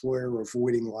for an employer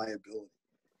avoiding liability.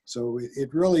 So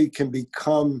it really can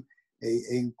become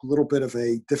a little bit of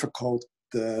a difficult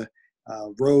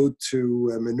road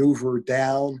to maneuver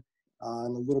down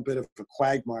and a little bit of a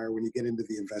quagmire when you get into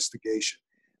the investigation.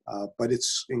 But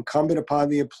it's incumbent upon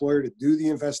the employer to do the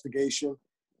investigation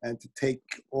and to take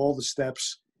all the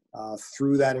steps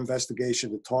through that investigation,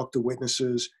 to talk to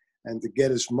witnesses and to get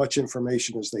as much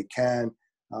information as they can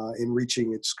in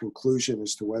reaching its conclusion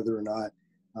as to whether or not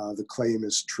the claim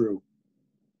is true.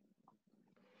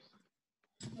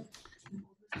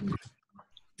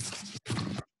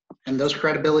 And those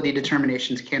credibility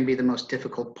determinations can be the most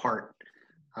difficult part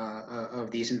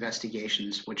of these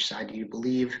investigations. Which side do you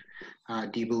believe?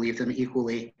 Do you believe them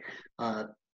equally?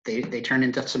 They turn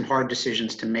into some hard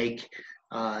decisions to make.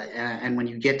 And when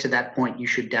you get to that point, you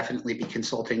should definitely be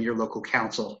consulting your local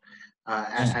counsel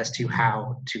as to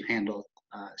how to handle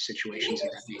situations of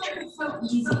that nature. It's so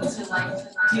easy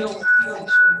to deal with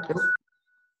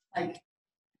like.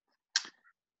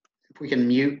 If we can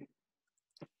mute,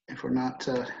 if we're not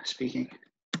speaking.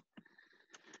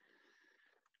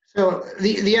 So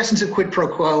the essence of quid pro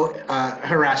quo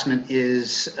harassment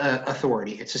is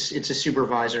authority. It's a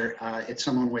supervisor. It's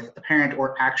someone with apparent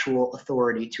or actual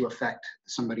authority to affect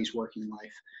somebody's working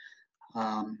life.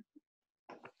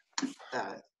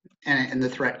 And the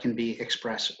threat can be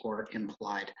express or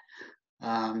implied.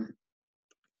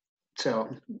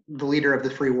 So the leader of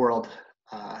the free world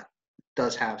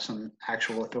does have some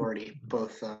actual authority,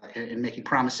 both in making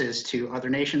promises to other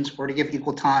nations or to give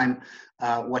equal time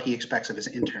what he expects of his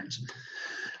interns.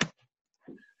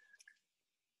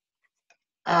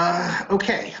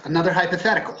 Okay, another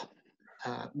hypothetical.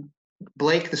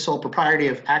 Blake, the sole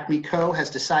proprietor of Acme Co.,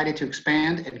 has decided to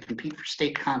expand and compete for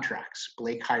state contracts.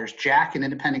 Blake hires Jack, an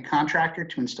independent contractor,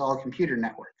 to install a computer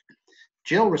network.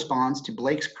 Jill responds to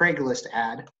Blake's Craigslist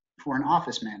ad for an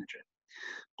office manager.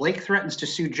 Blake threatens to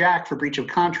sue Jack for breach of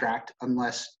contract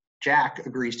unless Jack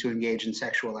agrees to engage in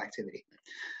sexual activity.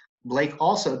 Blake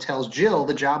also tells Jill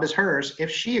the job is hers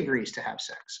if she agrees to have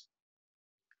sex.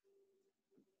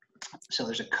 So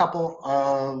there's a couple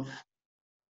of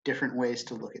different ways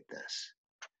to look at this.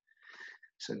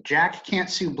 So Jack can't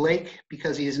sue Blake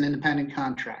because he is an independent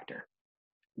contractor.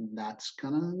 That's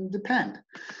gonna depend.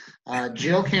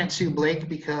 Jill can't sue Blake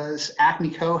because Acme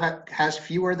Co. has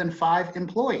fewer than 5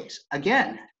 employees.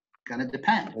 Again, gonna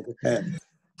depend.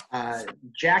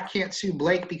 Jack can't sue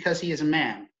Blake because he is a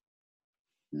man.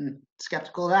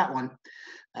 Skeptical of that one.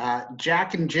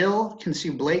 Jack and Jill can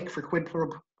sue Blake for quid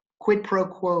pro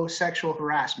quo sexual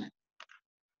harassment.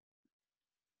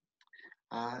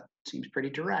 Seems pretty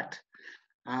direct.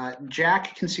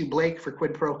 Jack can sue Blake for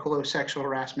quid pro quo sexual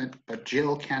harassment, but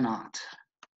Jill cannot.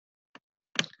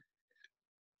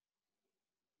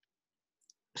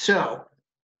 So,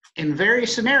 in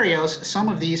various scenarios, some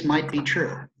of these might be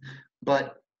true,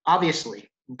 but obviously,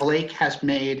 Blake has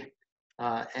made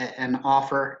an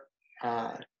offer,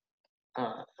 a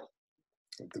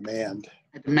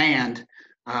demand,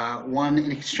 one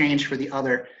in exchange for the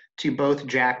other, to both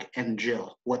Jack and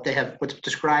Jill. What's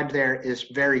described there is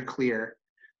very clear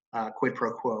quid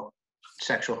pro quo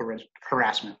sexual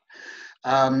harassment.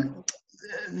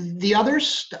 The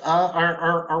others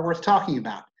are worth talking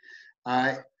about.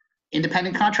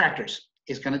 Independent contractors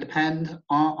is going to depend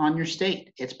on your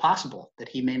state. It's possible that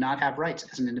he may not have rights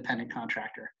as an independent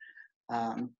contractor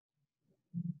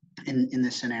in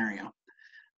this scenario.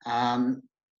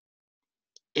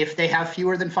 If they have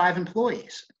fewer than 5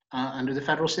 employees under the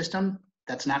federal system,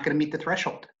 that's not going to meet the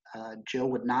threshold. Jill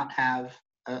would not have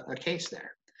a case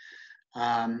there.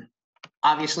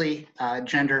 Obviously,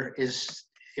 gender is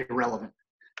irrelevant.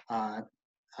 A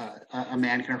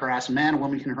man can harass a man, a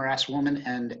woman can harass a woman,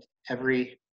 and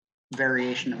every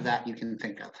variation of that you can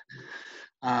think of.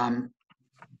 I'm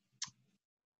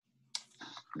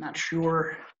not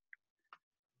sure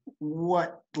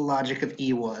what the logic of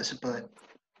E was, but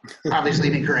obviously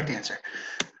an incorrect answer.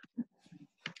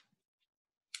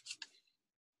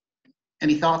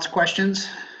 Any thoughts, questions?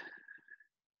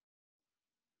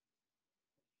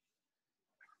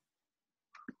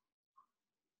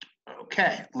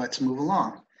 Okay, let's move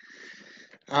along.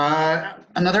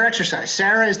 Another exercise.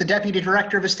 Sarah is the deputy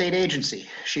director of a state agency.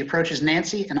 She approaches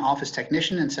Nancy, an office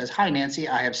technician, and says, "Hi, Nancy,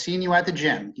 I have seen you at the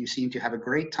gym. You seem to have a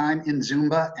great time in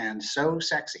Zumba and so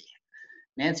sexy.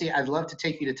 Nancy, I'd love to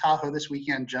take you to Tahoe this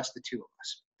weekend, just the 2 of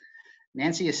us."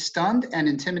 Nancy is stunned and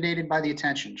intimidated by the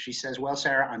attention. She says, "Well,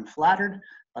 Sarah, I'm flattered,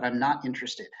 but I'm not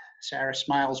interested." Sarah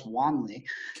smiles wanly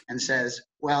and says,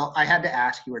 "Well, I had to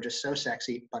ask. You are just so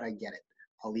sexy, but I get it.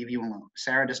 I'll leave you alone."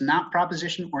 Sarah does not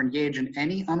proposition or engage in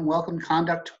any unwelcome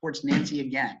conduct towards Nancy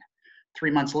again.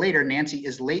 3 months later, Nancy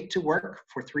is late to work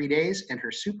for 3 days, and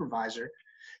her supervisor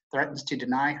threatens to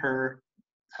deny her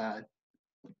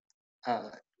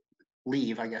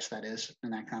leave, I guess that is in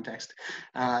that context,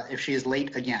 if she is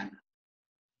late again.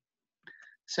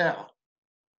 So.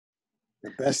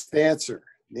 The best answer.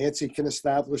 Nancy can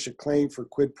establish a claim for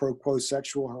quid pro quo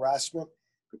sexual harassment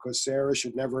because Sarah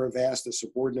should never have asked a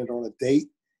subordinate on a date.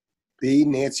 B,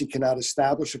 Nancy cannot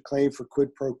establish a claim for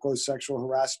quid pro quo sexual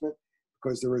harassment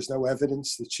because there is no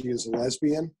evidence that she is a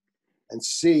lesbian. And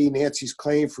C, Nancy's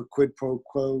claim for quid pro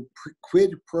quo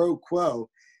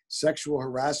sexual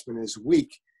harassment is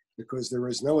weak because there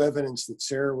is no evidence that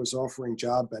Sarah was offering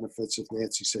job benefits if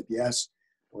Nancy said yes,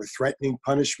 or threatening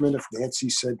punishment if Nancy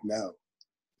said no.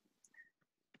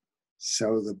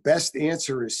 So the best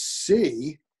answer is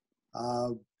C.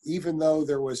 Even though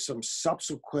there was some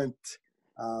subsequent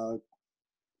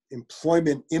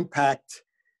employment impact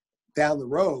down the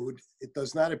road, it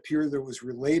does not appear that it was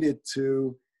related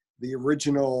to the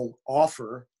original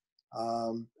offer,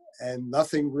 and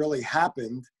nothing really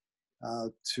happened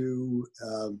to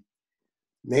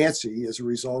Nancy as a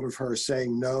result of her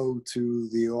saying no to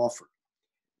the offer.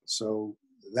 So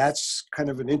that's kind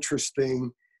of an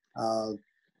interesting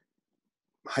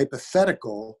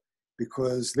hypothetical,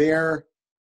 because there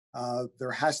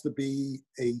has to be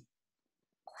a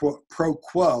pro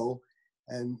quo,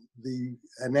 and the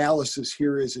analysis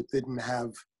here is it didn't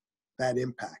have that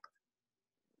impact.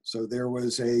 So there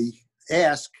was a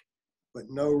ask but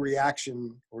no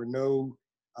reaction or no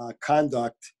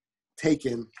conduct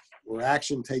taken or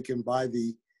action taken by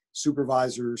the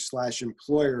supervisor /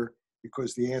 employer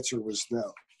because the answer was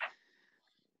no.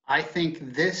 I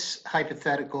think this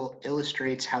hypothetical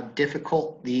illustrates how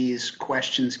difficult these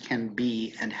questions can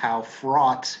be and how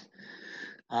fraught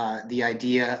the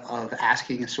idea of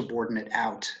asking a subordinate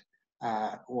out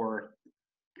or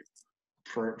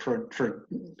for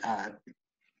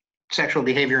sexual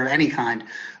behavior of any kind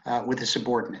with a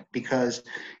subordinate. Because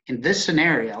in this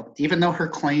scenario, even though her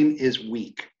claim is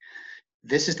weak,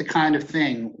 this is the kind of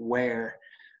thing where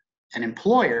an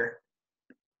employer,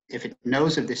 if it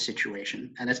knows of this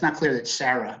situation, and it's not clear that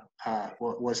Sarah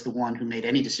was the one who made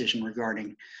any decision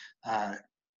regarding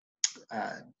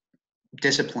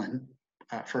discipline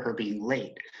for her being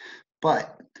late,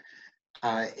 but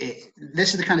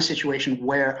this is the kind of situation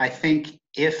where I think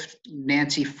if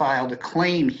Nancy filed a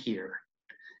claim here,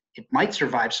 it might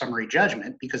survive summary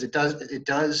judgment because it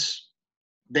does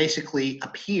basically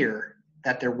appear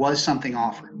that there was something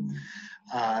offered.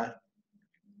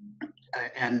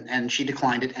 And she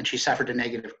declined it, and she suffered a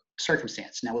negative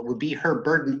circumstance. Now, it would be her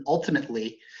burden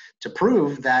ultimately to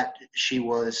prove that she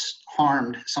was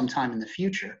harmed sometime in the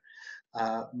future,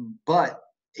 but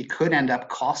it could end up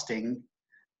costing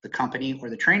the company or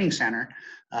the training center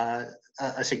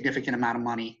a significant amount of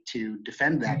money to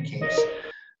defend that case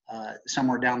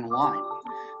somewhere down the line.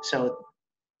 So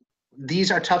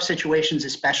these are tough situations,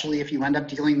 especially if you end up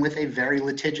dealing with a very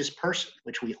litigious person,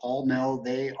 which we all know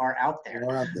they are out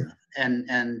there.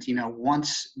 And you know,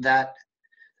 once that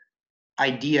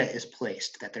idea is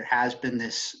placed that there has been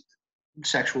this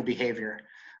sexual behavior,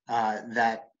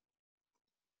 that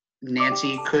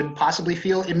Nancy could possibly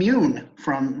feel immune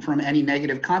from any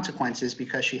negative consequences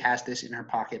because she has this in her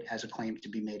pocket as a claim to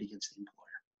be made against the employer.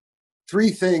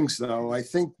 Three things, though. I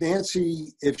think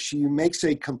Nancy, if she makes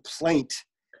a complaint,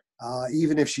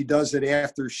 even if she does it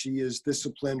after she is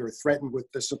disciplined or threatened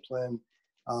with discipline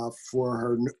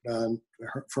for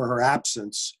her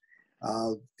absence,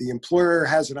 the employer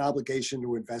has an obligation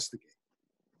to investigate.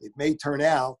 It may turn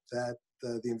out that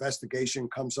the investigation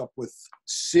comes up with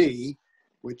C,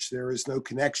 which there is no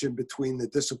connection between the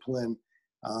discipline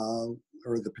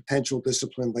or the potential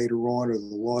discipline later on or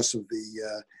the loss of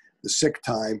the sick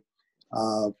time,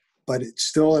 but it's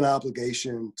still an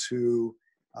obligation to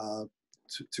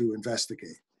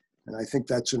investigate. And I think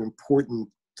that's an important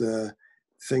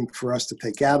thing for us to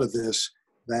take out of this,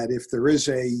 that if there is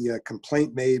a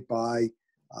complaint made by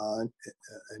an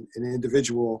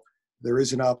individual, there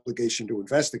is an obligation to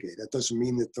investigate. That doesn't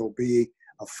mean that there'll be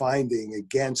a finding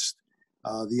against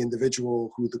the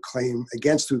individual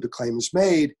against who the claim is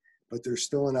made, but there's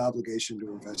still an obligation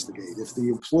to investigate. If the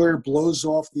employer blows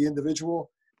off the individual,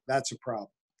 that's a problem.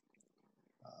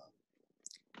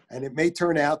 And it may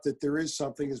turn out that there is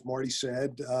something, as Marty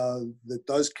said, that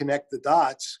does connect the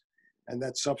dots, and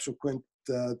that subsequent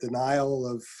denial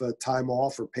of time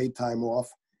off or paid time off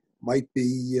might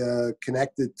be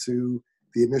connected to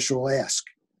the initial ask.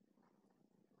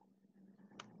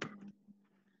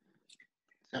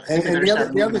 And the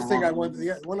other thing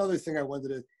one other thing I wanted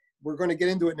to, we're going to get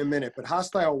into it in a minute, but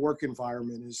hostile work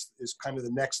environment is kind of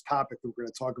the next topic. We're going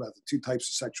to talk about the two types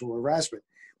of sexual harassment.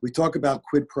 We talk about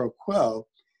quid pro quo.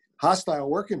 Hostile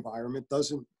work environment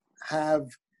doesn't have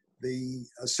the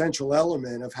essential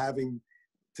element of having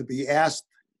to be asked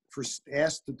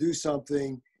to do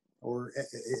something, or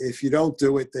if you don't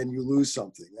do it, then you lose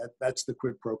something. That's the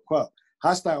quid pro quo.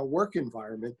 Hostile work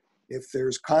environment, if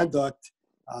there's conduct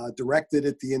directed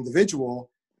at the individual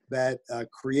that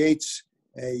creates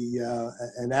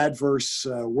an adverse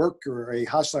work or a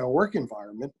hostile work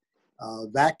environment,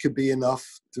 that could be enough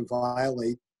to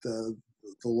violate the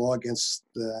law against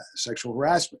sexual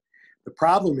harassment. The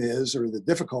problem is, or the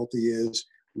difficulty is,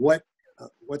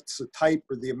 what's the type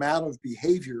or the amount of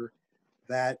behavior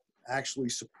that actually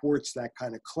supports that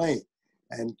kind of claim.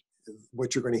 And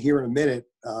what you're going to hear in a minute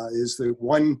is that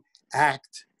one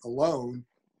act alone,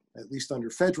 at least under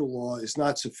federal law, is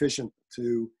not sufficient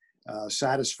to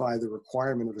satisfy the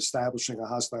requirement of establishing a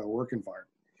hostile work environment.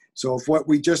 So if what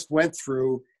we just went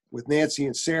through with Nancy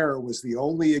and Sarah was the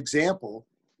only example,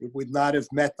 it would not have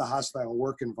met the hostile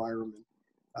work environment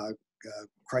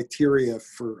criteria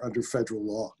for under federal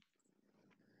law.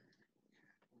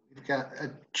 We've got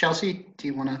Chelsea, do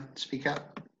you want to speak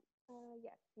up?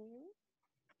 Yes, can you hear me?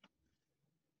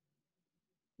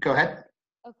 Go ahead.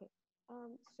 Okay.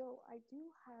 So I do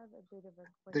have a bit of a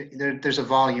question. There's a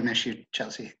volume issue,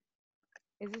 Chelsea.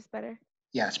 Is this better?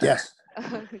 Yeah, it's better.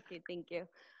 Yes. Okay, thank you.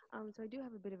 So I do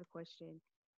have a bit of a question.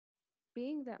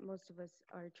 Being that most of us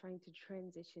are trying to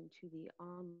transition to the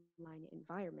online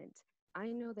environment,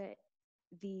 I know that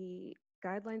the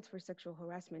guidelines for sexual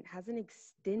harassment hasn't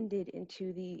extended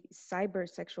into the cyber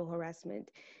sexual harassment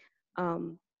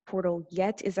portal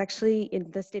yet. Is actually in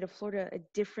the state of Florida a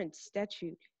different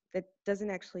statute that doesn't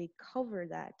actually cover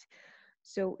that.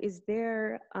 So is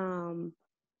there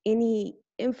any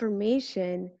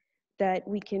information that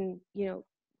we can,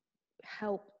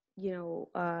 help,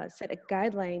 set a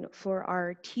guideline for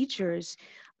our teachers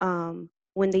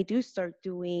when they do start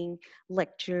doing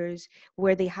lectures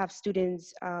where they have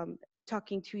students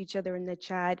talking to each other in the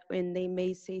chat, and they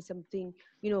may say something,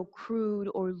 crude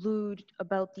or lewd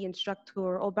about the instructor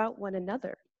or about one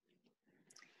another?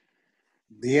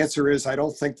 The answer is I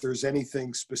don't think there's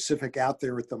anything specific out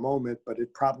there at the moment, but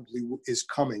it probably is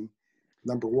coming,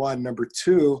 number one. Number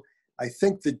two, I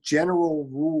think the general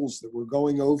rules that we're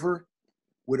going over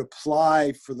would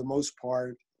apply for the most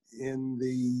part in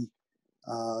the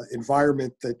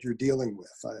environment that you're dealing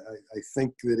with. I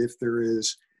think that if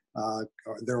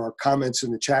there are comments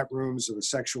in the chat rooms of a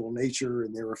sexual nature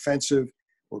and they're offensive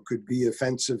or could be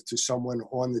offensive to someone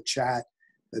on the chat,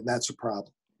 then that's a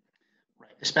problem.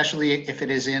 Right. Especially if it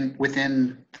is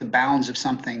within the bounds of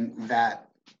something that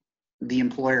the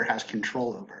employer has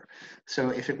control over. So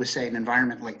if it was, say, an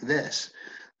environment like this,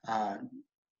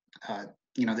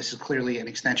 this is clearly an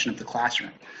extension of the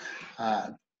classroom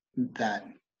that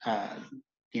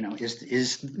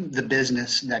is the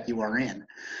business that you are in.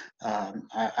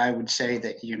 I would say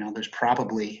that there's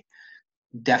probably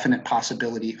definite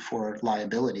possibility for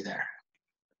liability there.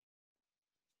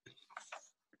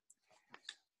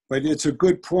 But it's a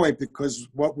good point, because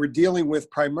what we're dealing with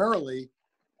primarily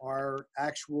are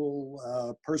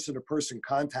actual person-to-person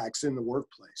contacts in the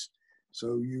workplace.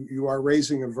 So you are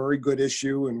raising a very good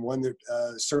issue, and one that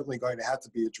is certainly going to have to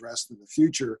be addressed in the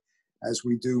future as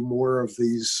we do more of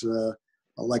these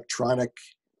electronic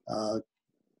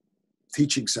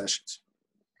teaching sessions.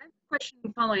 I have a question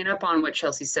following up on what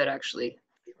Chelsea said, actually.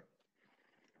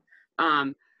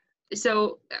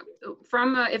 So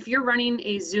if you're running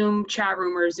a Zoom chat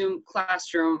room or a Zoom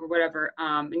classroom or whatever,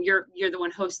 and you're the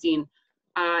one hosting,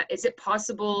 is it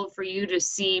possible for you to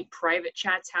see private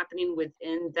chats happening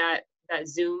within that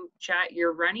Zoom chat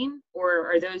you're running, or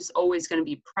are those always going to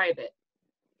be private?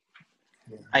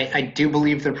 I do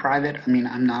believe they're private. I mean,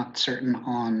 I'm not certain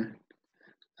on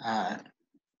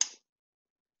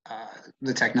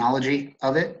the technology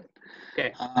of it.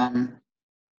 Okay.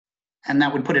 And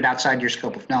that would put it outside your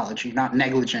scope of knowledge. You're not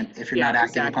negligent if you're not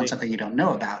acting upon exactly. something you don't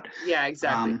know about. Yeah,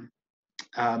 exactly.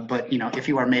 But if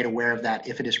you are made aware of that,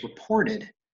 if it is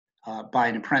reported by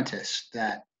an apprentice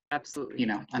that absolutely,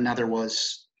 another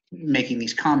was making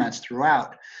these comments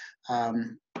throughout,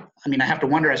 I mean, I have to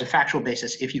wonder as a factual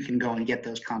basis if you can go and get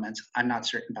those comments. I'm not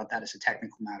certain about that as a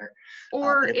technical matter.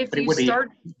 Or but if it you would start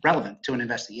be relevant to an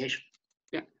investigation.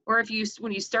 Yeah. Or if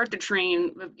when you start the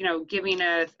training, giving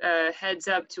a heads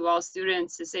up to all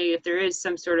students to say if there is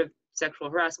some sort of sexual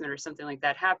harassment or something like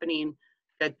that happening,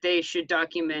 that they should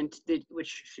document,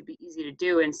 which should be easy to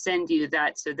do, and send you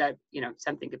that so that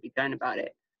something could be done about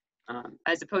it.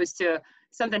 As opposed to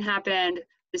something happened,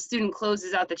 the student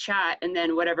closes out the chat, and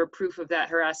then whatever proof of that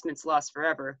harassment's lost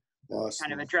forever.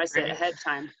 Kind of address it ahead of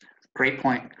time. Great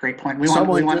point. Great point. We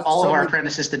want all of our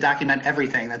apprentices to document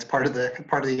everything. That's part of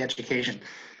the education.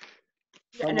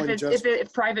 And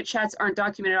if private chats aren't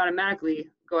documented automatically,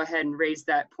 go ahead and raise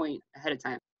that point ahead of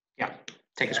time. Yeah.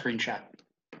 Take a screenshot.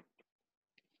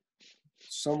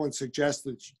 Someone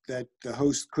suggested that the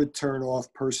host could turn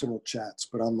off personal chats,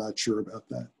 but I'm not sure about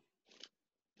that.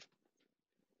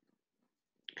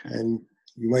 Okay. And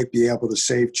you might be able to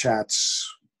save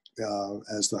chats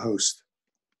as the host.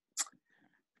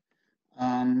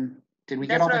 Did we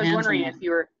That's get all what the I was hands? wondering, if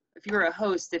you were a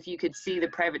host, if you could see the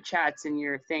private chats in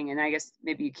your thing, and I guess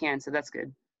maybe you can, so that's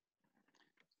good.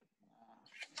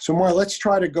 So Maura, let's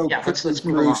try to go quickly let's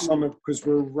move through along. some of, because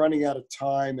we're running out of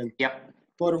time, and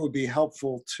thought it would be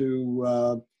helpful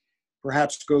to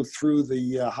perhaps go through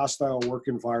the hostile work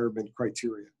environment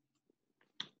criteria.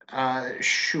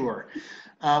 Sure.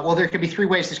 Well, there could be three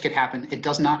ways this could happen. It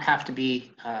does not have to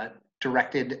be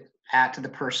directed at the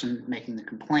person making the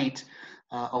complaint,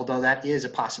 although that is a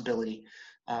possibility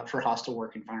for hostile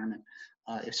work environment.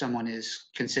 If someone is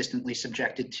consistently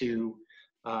subjected to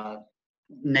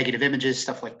negative images,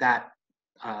 stuff like that,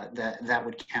 that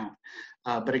would count.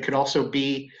 But it could also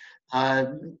be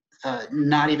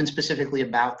not even specifically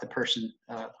about the person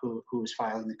who is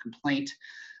filing the complaint,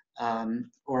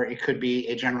 or it could be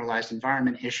a generalized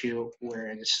environment issue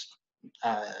where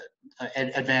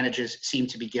advantages seem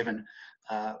to be given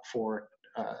for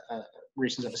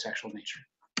reasons of a sexual nature.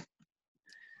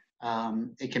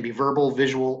 It can be verbal,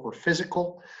 visual, or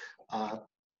physical.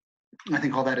 I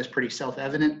think all that is pretty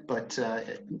self-evident, but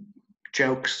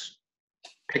jokes,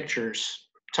 pictures,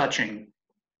 touching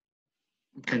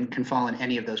can fall in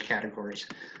any of those categories.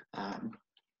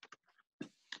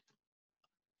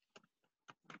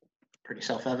 Pretty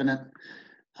self-evident.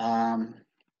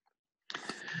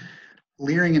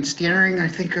 Leering and steering, I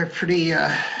think, are pretty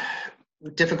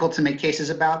difficult to make cases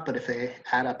about, but if they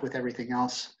add up with everything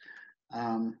else,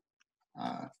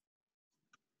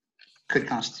 could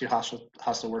constitute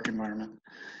hostile work environment.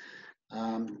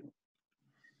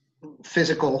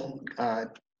 Physical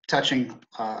touching,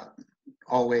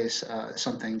 always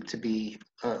something to be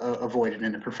avoided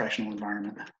in a professional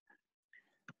environment.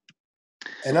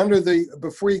 And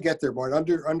before you get there, Bart,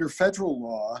 under federal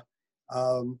law,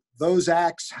 those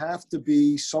acts have to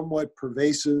be somewhat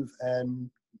pervasive and,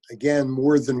 again,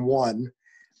 more than one.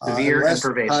 Severe and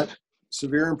pervasive.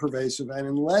 Severe and pervasive. And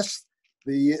unless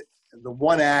the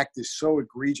one act is so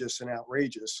egregious and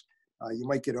outrageous, you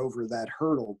might get over that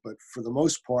hurdle. But for the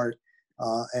most part,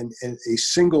 and a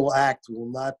single act will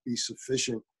not be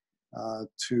sufficient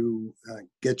to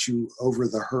get you over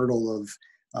the hurdle of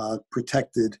a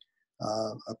protected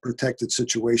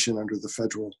situation under the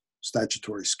federal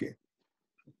statutory scheme.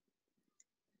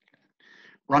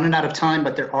 Running out of time,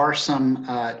 but there are some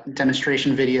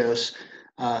demonstration videos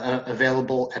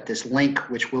available at this link,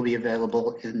 which will be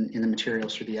available in the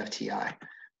materials for the FTI.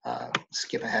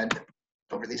 Skip ahead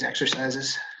over these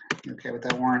exercises. You okay with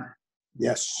that, Warren?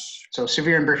 Yes. So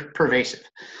severe and pervasive.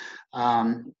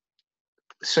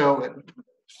 So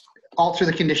alter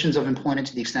the conditions of employment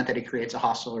to the extent that it creates a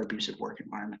hostile or abusive work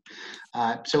environment.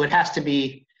 So it has to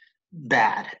be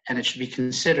bad, and it should be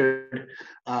considered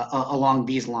along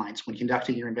these lines when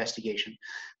conducting your investigation.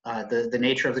 The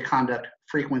nature of the conduct,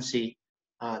 frequency,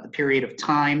 the period of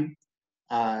time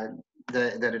that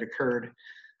it occurred.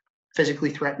 Physically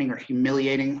threatening or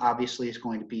humiliating obviously is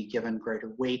going to be given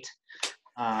greater weight,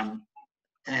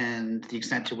 and the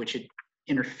extent to which it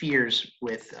interferes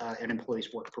with an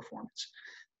employee's work performance.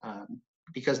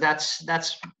 Because that's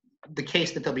the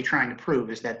case that they'll be trying to prove,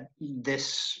 is that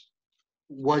this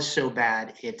was so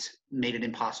bad it made it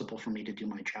impossible for me to do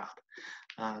my job.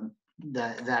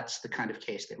 That's the kind of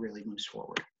case that really moves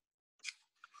forward.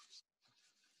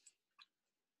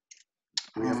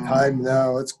 We have time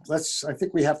now. I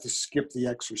think we have to skip the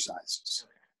exercises.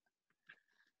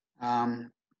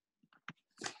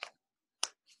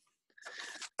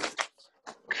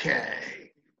 Okay.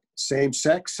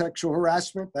 Same-sex sexual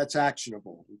harassment, that's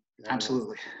actionable.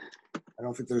 Absolutely. I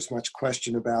don't think there's much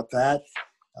question about that.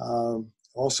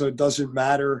 Also, it doesn't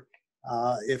matter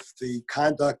if the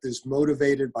conduct is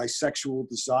motivated by sexual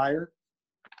desire.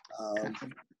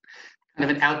 Kind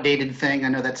of an outdated thing. I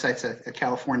know that's a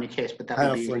California case, but that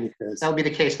would be the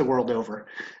case the world over.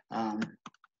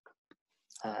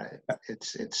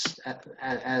 It's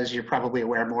as you're probably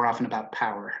aware, more often about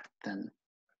power than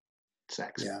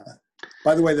sex. Yeah.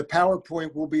 By the way, the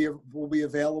PowerPoint will be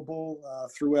available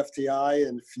through FTI,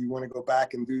 and if you want to go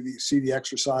back and see the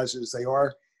exercises, they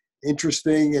are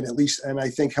interesting and I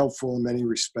think helpful in many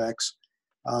respects.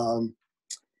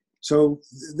 So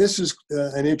this is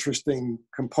an interesting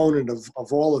component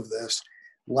of all of this.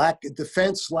 Lack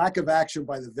of action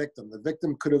by the victim. The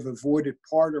victim could have avoided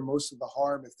part or most of the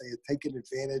harm if they had taken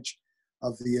advantage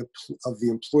of the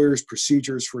employer's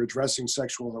procedures for addressing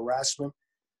sexual harassment.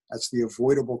 That's the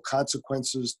avoidable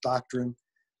consequences doctrine.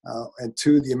 And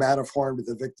two, the amount of harm to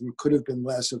the victim could have been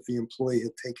less if the employee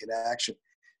had taken action,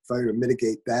 failure to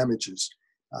mitigate damages.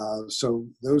 So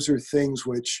those are things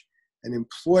which an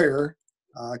employer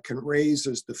can raise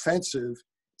as defenses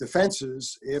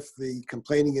if the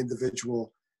complaining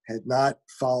individual had not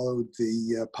followed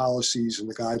the policies and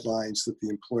the guidelines that the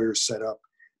employer set up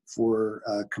for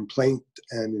complaint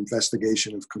and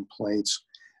investigation of complaints.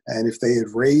 And if they had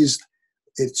raised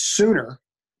it sooner,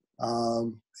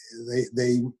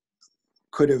 they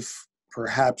could have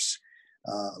perhaps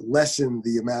lessened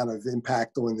the amount of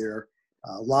impact on their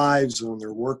lives, on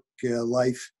their work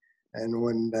life, and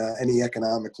on any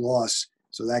economic loss.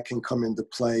 So that can come into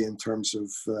play in terms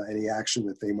of any action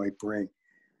that they might bring.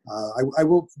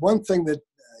 One thing that,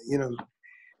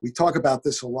 we talk about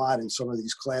this a lot in some of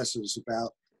these classes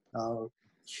about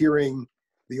hearing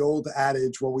the old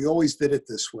adage, well, we always did it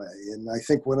this way. And I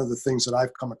think one of the things that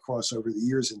I've come across over the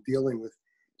years in dealing with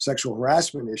sexual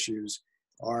harassment issues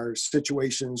are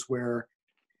situations where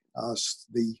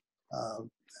the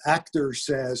actor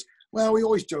says, well, we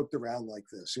always joked around like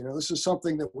this. This is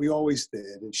something that we always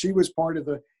did. And she was part of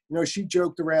she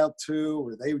joked around too,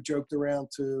 or they joked around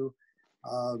too.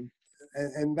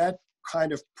 And that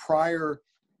kind of prior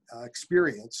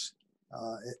experience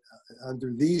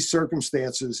under these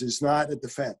circumstances is not a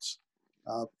defense.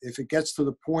 If it gets to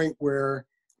the point where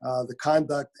the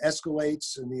conduct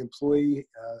escalates and the employee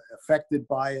affected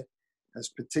by it has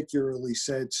particularly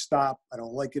said, stop, I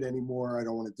don't like it anymore, I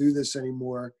don't want to do this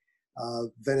anymore,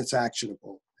 then it's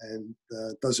actionable. And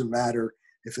it doesn't matter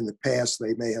if in the past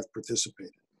they may have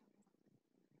participated.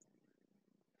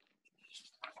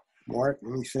 Mark,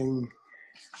 anything?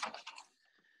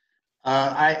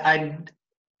 I'd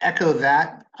echo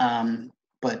that,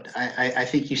 but I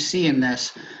think you see in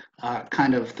this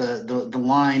kind of the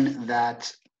line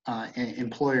that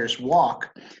employers walk,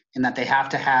 in that they have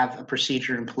to have a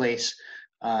procedure in place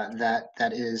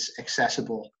that is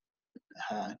accessible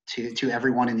to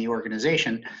everyone in the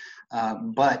organization.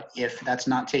 But if that's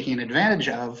not taken advantage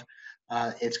of,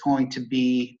 it's going to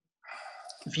be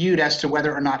viewed as to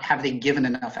whether or not have they given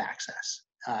enough access.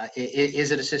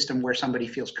 Is it a system where somebody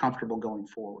feels comfortable going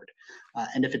forward?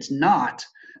 And if it's not,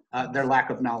 their lack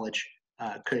of knowledge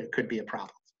could be a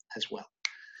problem as well.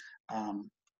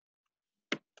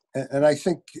 And I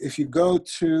think if you go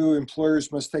to employers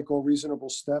must take all reasonable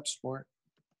steps, Mark.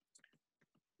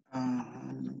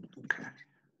 Okay.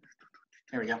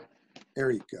 There we go.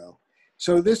 There you go.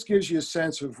 So this gives you a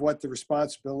sense of what the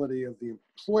responsibility of the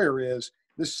employer is.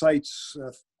 This cites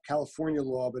California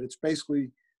law, but it's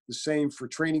basically the same for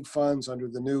training funds under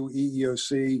the new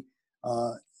EEOC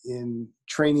in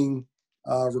training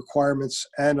requirements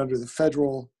and under the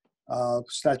federal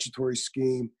statutory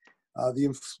scheme.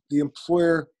 The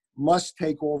employer must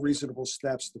take all reasonable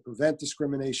steps to prevent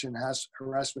discrimination,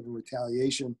 harassment, and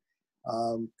retaliation.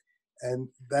 And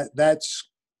that's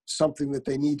something that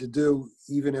they need to do,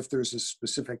 even if there's a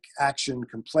specific action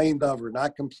complained of or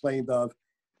not complained of,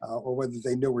 or whether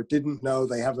they knew or didn't know.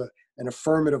 They have an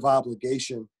affirmative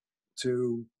obligation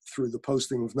to, through the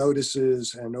posting of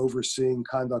notices and overseeing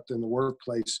conduct in the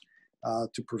workplace,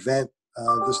 to prevent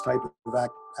this type of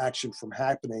action from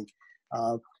happening.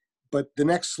 But the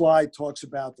next slide talks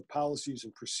about the policies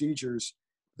and procedures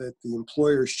that the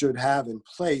employer should have in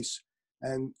place.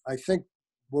 And I think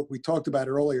what we talked about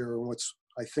earlier, and what's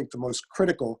I think the most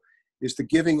critical, is to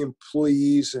giving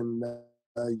employees and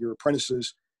your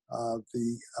apprentices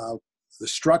the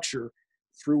structure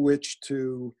through which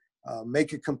to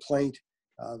make a complaint.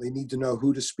 They need to know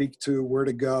who to speak to, where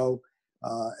to go,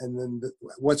 and then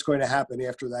what's going to happen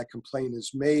after that complaint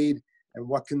is made, and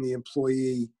what can the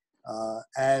employee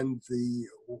and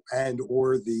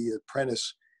or the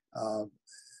apprentice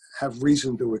have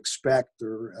reason to expect,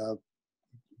 or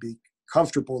be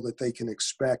comfortable that they can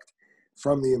expect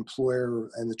from the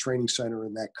employer and the training center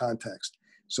in that context.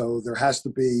 So there has to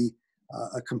be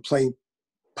a complaint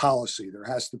policy. There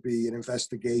has to be an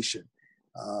investigation,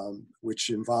 which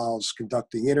involves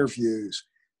conducting interviews,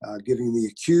 giving the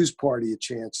accused party a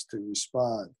chance to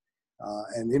respond,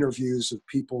 and interviews of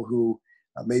people who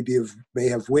may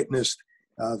have witnessed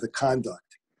the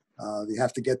conduct. You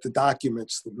have to get the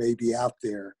documents that may be out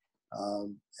there.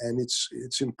 And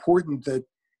it's important that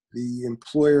the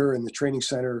employer and the training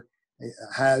center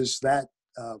has that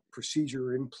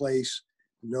procedure in place,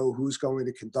 know who's going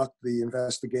to conduct the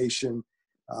investigation.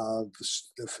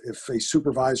 If a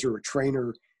supervisor or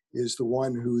trainer is the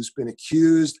one who's been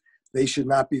accused, they should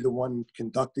not be the one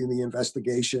conducting the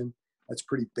investigation. That's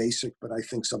pretty basic, but I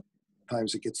think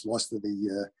sometimes it gets lost in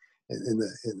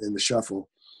the shuffle.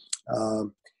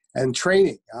 And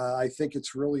training, I think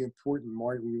it's really important.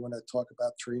 Martin, you want to talk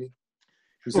about training?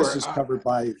 Because Sure. This is covered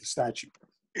by the statute.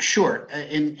 Sure.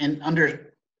 In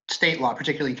under state law,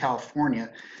 particularly in California,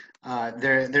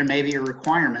 there may be a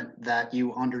requirement that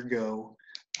you undergo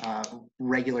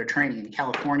regular training. In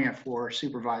California, for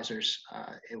supervisors,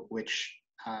 which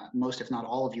most, if not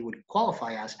all of you, would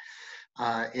qualify as,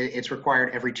 it's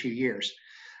required every 2 years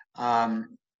to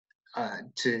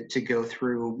go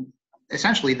through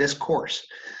essentially this course.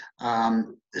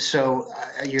 So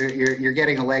you're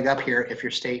getting a leg up here if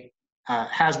your state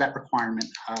has that requirement,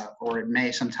 or it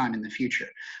may sometime in the future.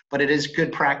 But it is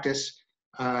good practice,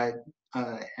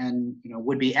 and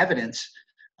would be evidence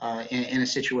in a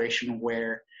situation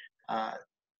where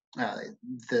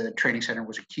the training center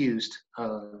was accused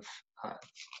of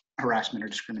harassment or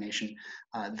discrimination,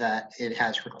 that it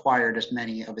has required as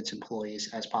many of its employees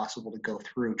as possible to go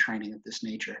through training of this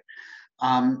nature.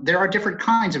 There are different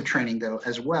kinds of training, though,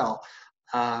 as well,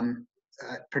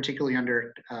 particularly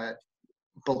under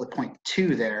bullet point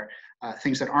 2 there,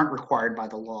 things that aren't required by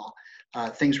the law,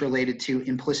 things related to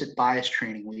implicit bias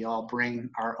training. We all bring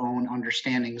our own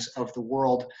understandings of the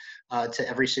world to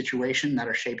every situation that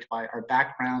are shaped by our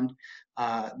background,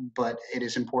 but it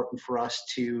is important for us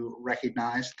to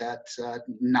recognize that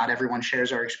not everyone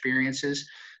shares our experiences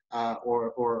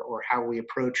or how we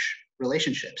approach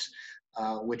relationships.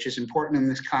 which is important in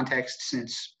this context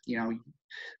since, you know,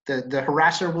 the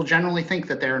harasser will generally think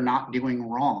that they're not doing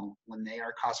wrong when they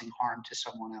are causing harm to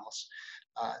someone else.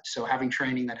 So having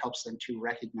training that helps them to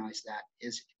recognize that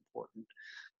is important,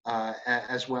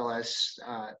 as well as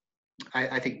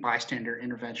I think bystander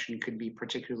intervention could be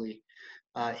particularly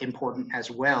important as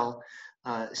well,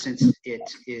 since it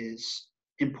is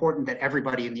important that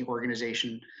everybody in the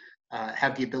organization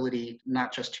have the ability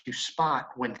not just to spot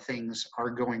when things are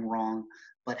going wrong,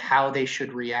 but how they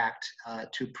should react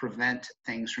to prevent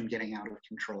things from getting out of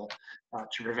control,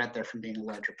 to prevent there from being a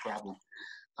larger problem.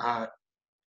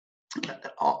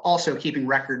 Also keeping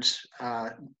records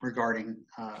regarding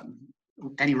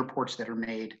any reports that are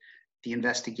made, the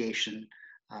investigation,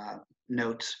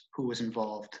 notes, who was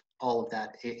involved, all of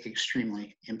that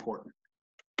extremely important.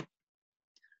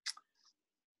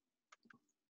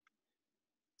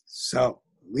 So,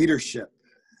 leadership.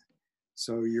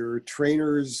 So your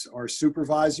trainers are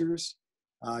supervisors.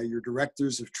 Your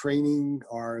directors of training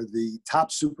are the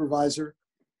top supervisor.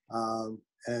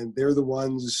 And they're the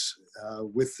ones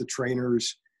with the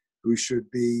trainers who should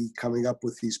be coming up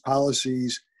with these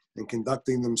policies and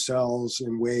conducting themselves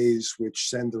in ways which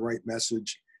send the right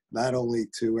message, not only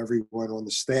to everyone on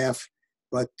the staff,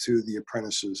 but to the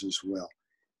apprentices as well.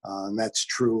 And that's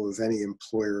true of any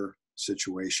employer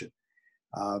situation.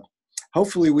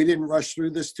 Hopefully we didn't rush through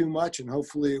this too much, and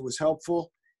hopefully it was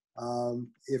helpful.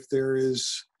 If there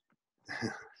is...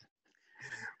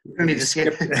 We don't need to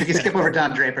skip. We can skip over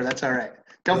Don Draper. That's all right.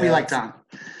 Don't be like Don.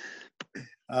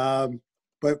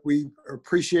 But we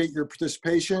appreciate your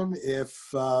participation. If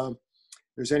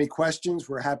there's any questions,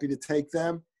 we're happy to take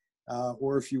them.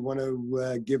 Or if you want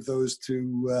to give those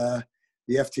to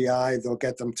the FTI, they'll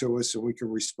get them to us and we can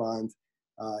respond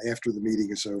after the meeting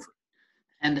is over.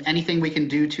 And anything we can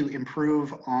do to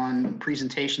improve on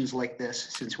presentations like this,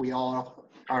 since we all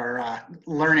are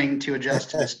learning to adjust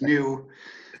to this new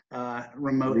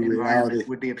remote environment,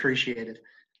 would be appreciated.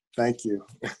 Thank you.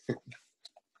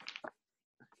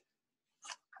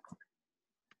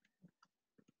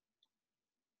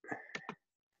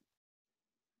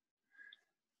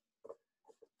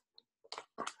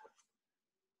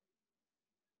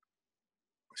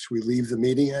 Should we leave the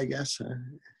meeting, I guess?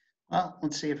 Well,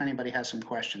 let's see if anybody has some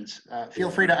questions.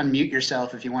 Feel free to unmute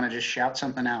yourself if you want to just shout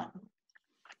something out.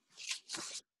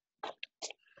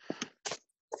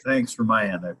 Thanks from my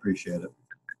end. I appreciate it.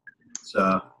 It's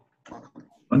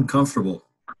uncomfortable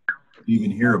to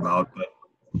even hear about, but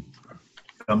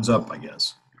it comes up, I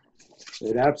guess.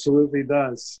 It absolutely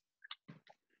does.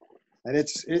 And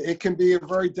it can be a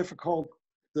very difficult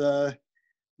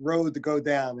road to go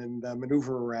down and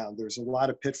maneuver around. There's a lot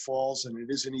of pitfalls and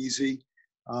it isn't easy.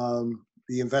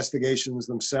 The investigations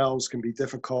themselves can be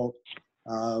difficult,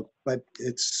 but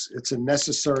it's a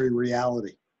necessary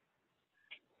reality.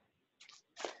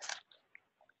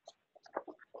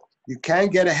 You can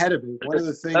get ahead of it. One of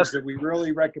the things that we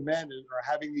really recommend are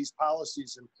having these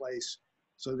policies in place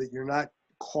so that you're not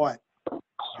caught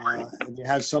and you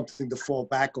have something to fall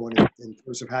back on in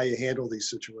terms of how you handle these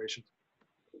situations.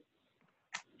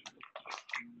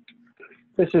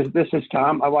 This is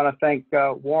Tom. I want to thank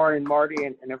Warren and Marty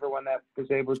and everyone that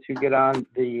was able to get on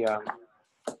the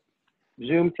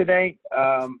Zoom today.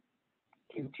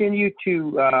 Continue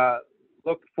to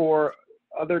look for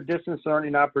other distance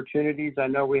learning opportunities. I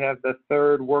know we have the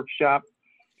third workshop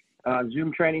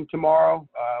Zoom training tomorrow.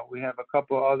 We have a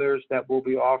couple others that we'll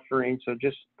be offering. So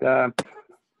just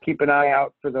keep an eye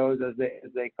out for those as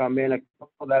they come in. A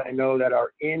couple that I know that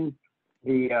are in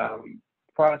the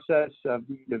process of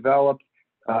being developed.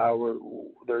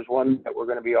 There's one that we're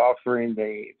going to be offering,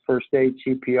 the first aid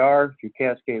CPR through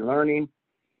Cascade Learning.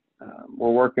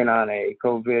 We're working on a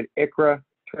COVID ICRA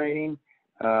training,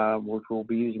 which will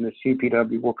be using the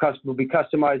CPW. We'll be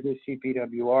customizing the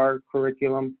CPWR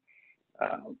curriculum.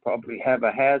 Probably have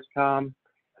a HAZCOM,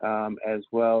 as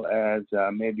well as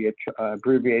maybe a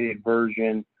abbreviated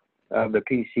version of the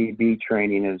PCB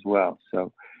training as well.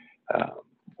 So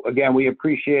again, we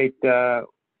appreciate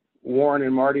Warren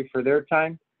and Marty for their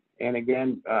time. And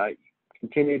again,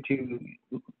 continue to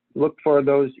look for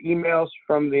those emails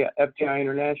from the FTI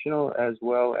International, as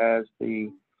well as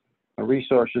the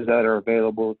resources that are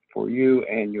available for you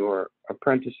and your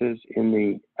apprentices in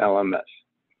the LMS.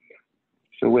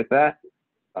 So with that,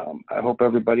 I hope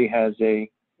everybody has a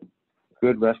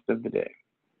good rest of the day.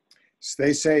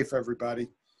 Stay safe, everybody.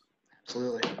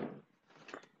 Absolutely.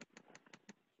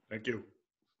 Thank you.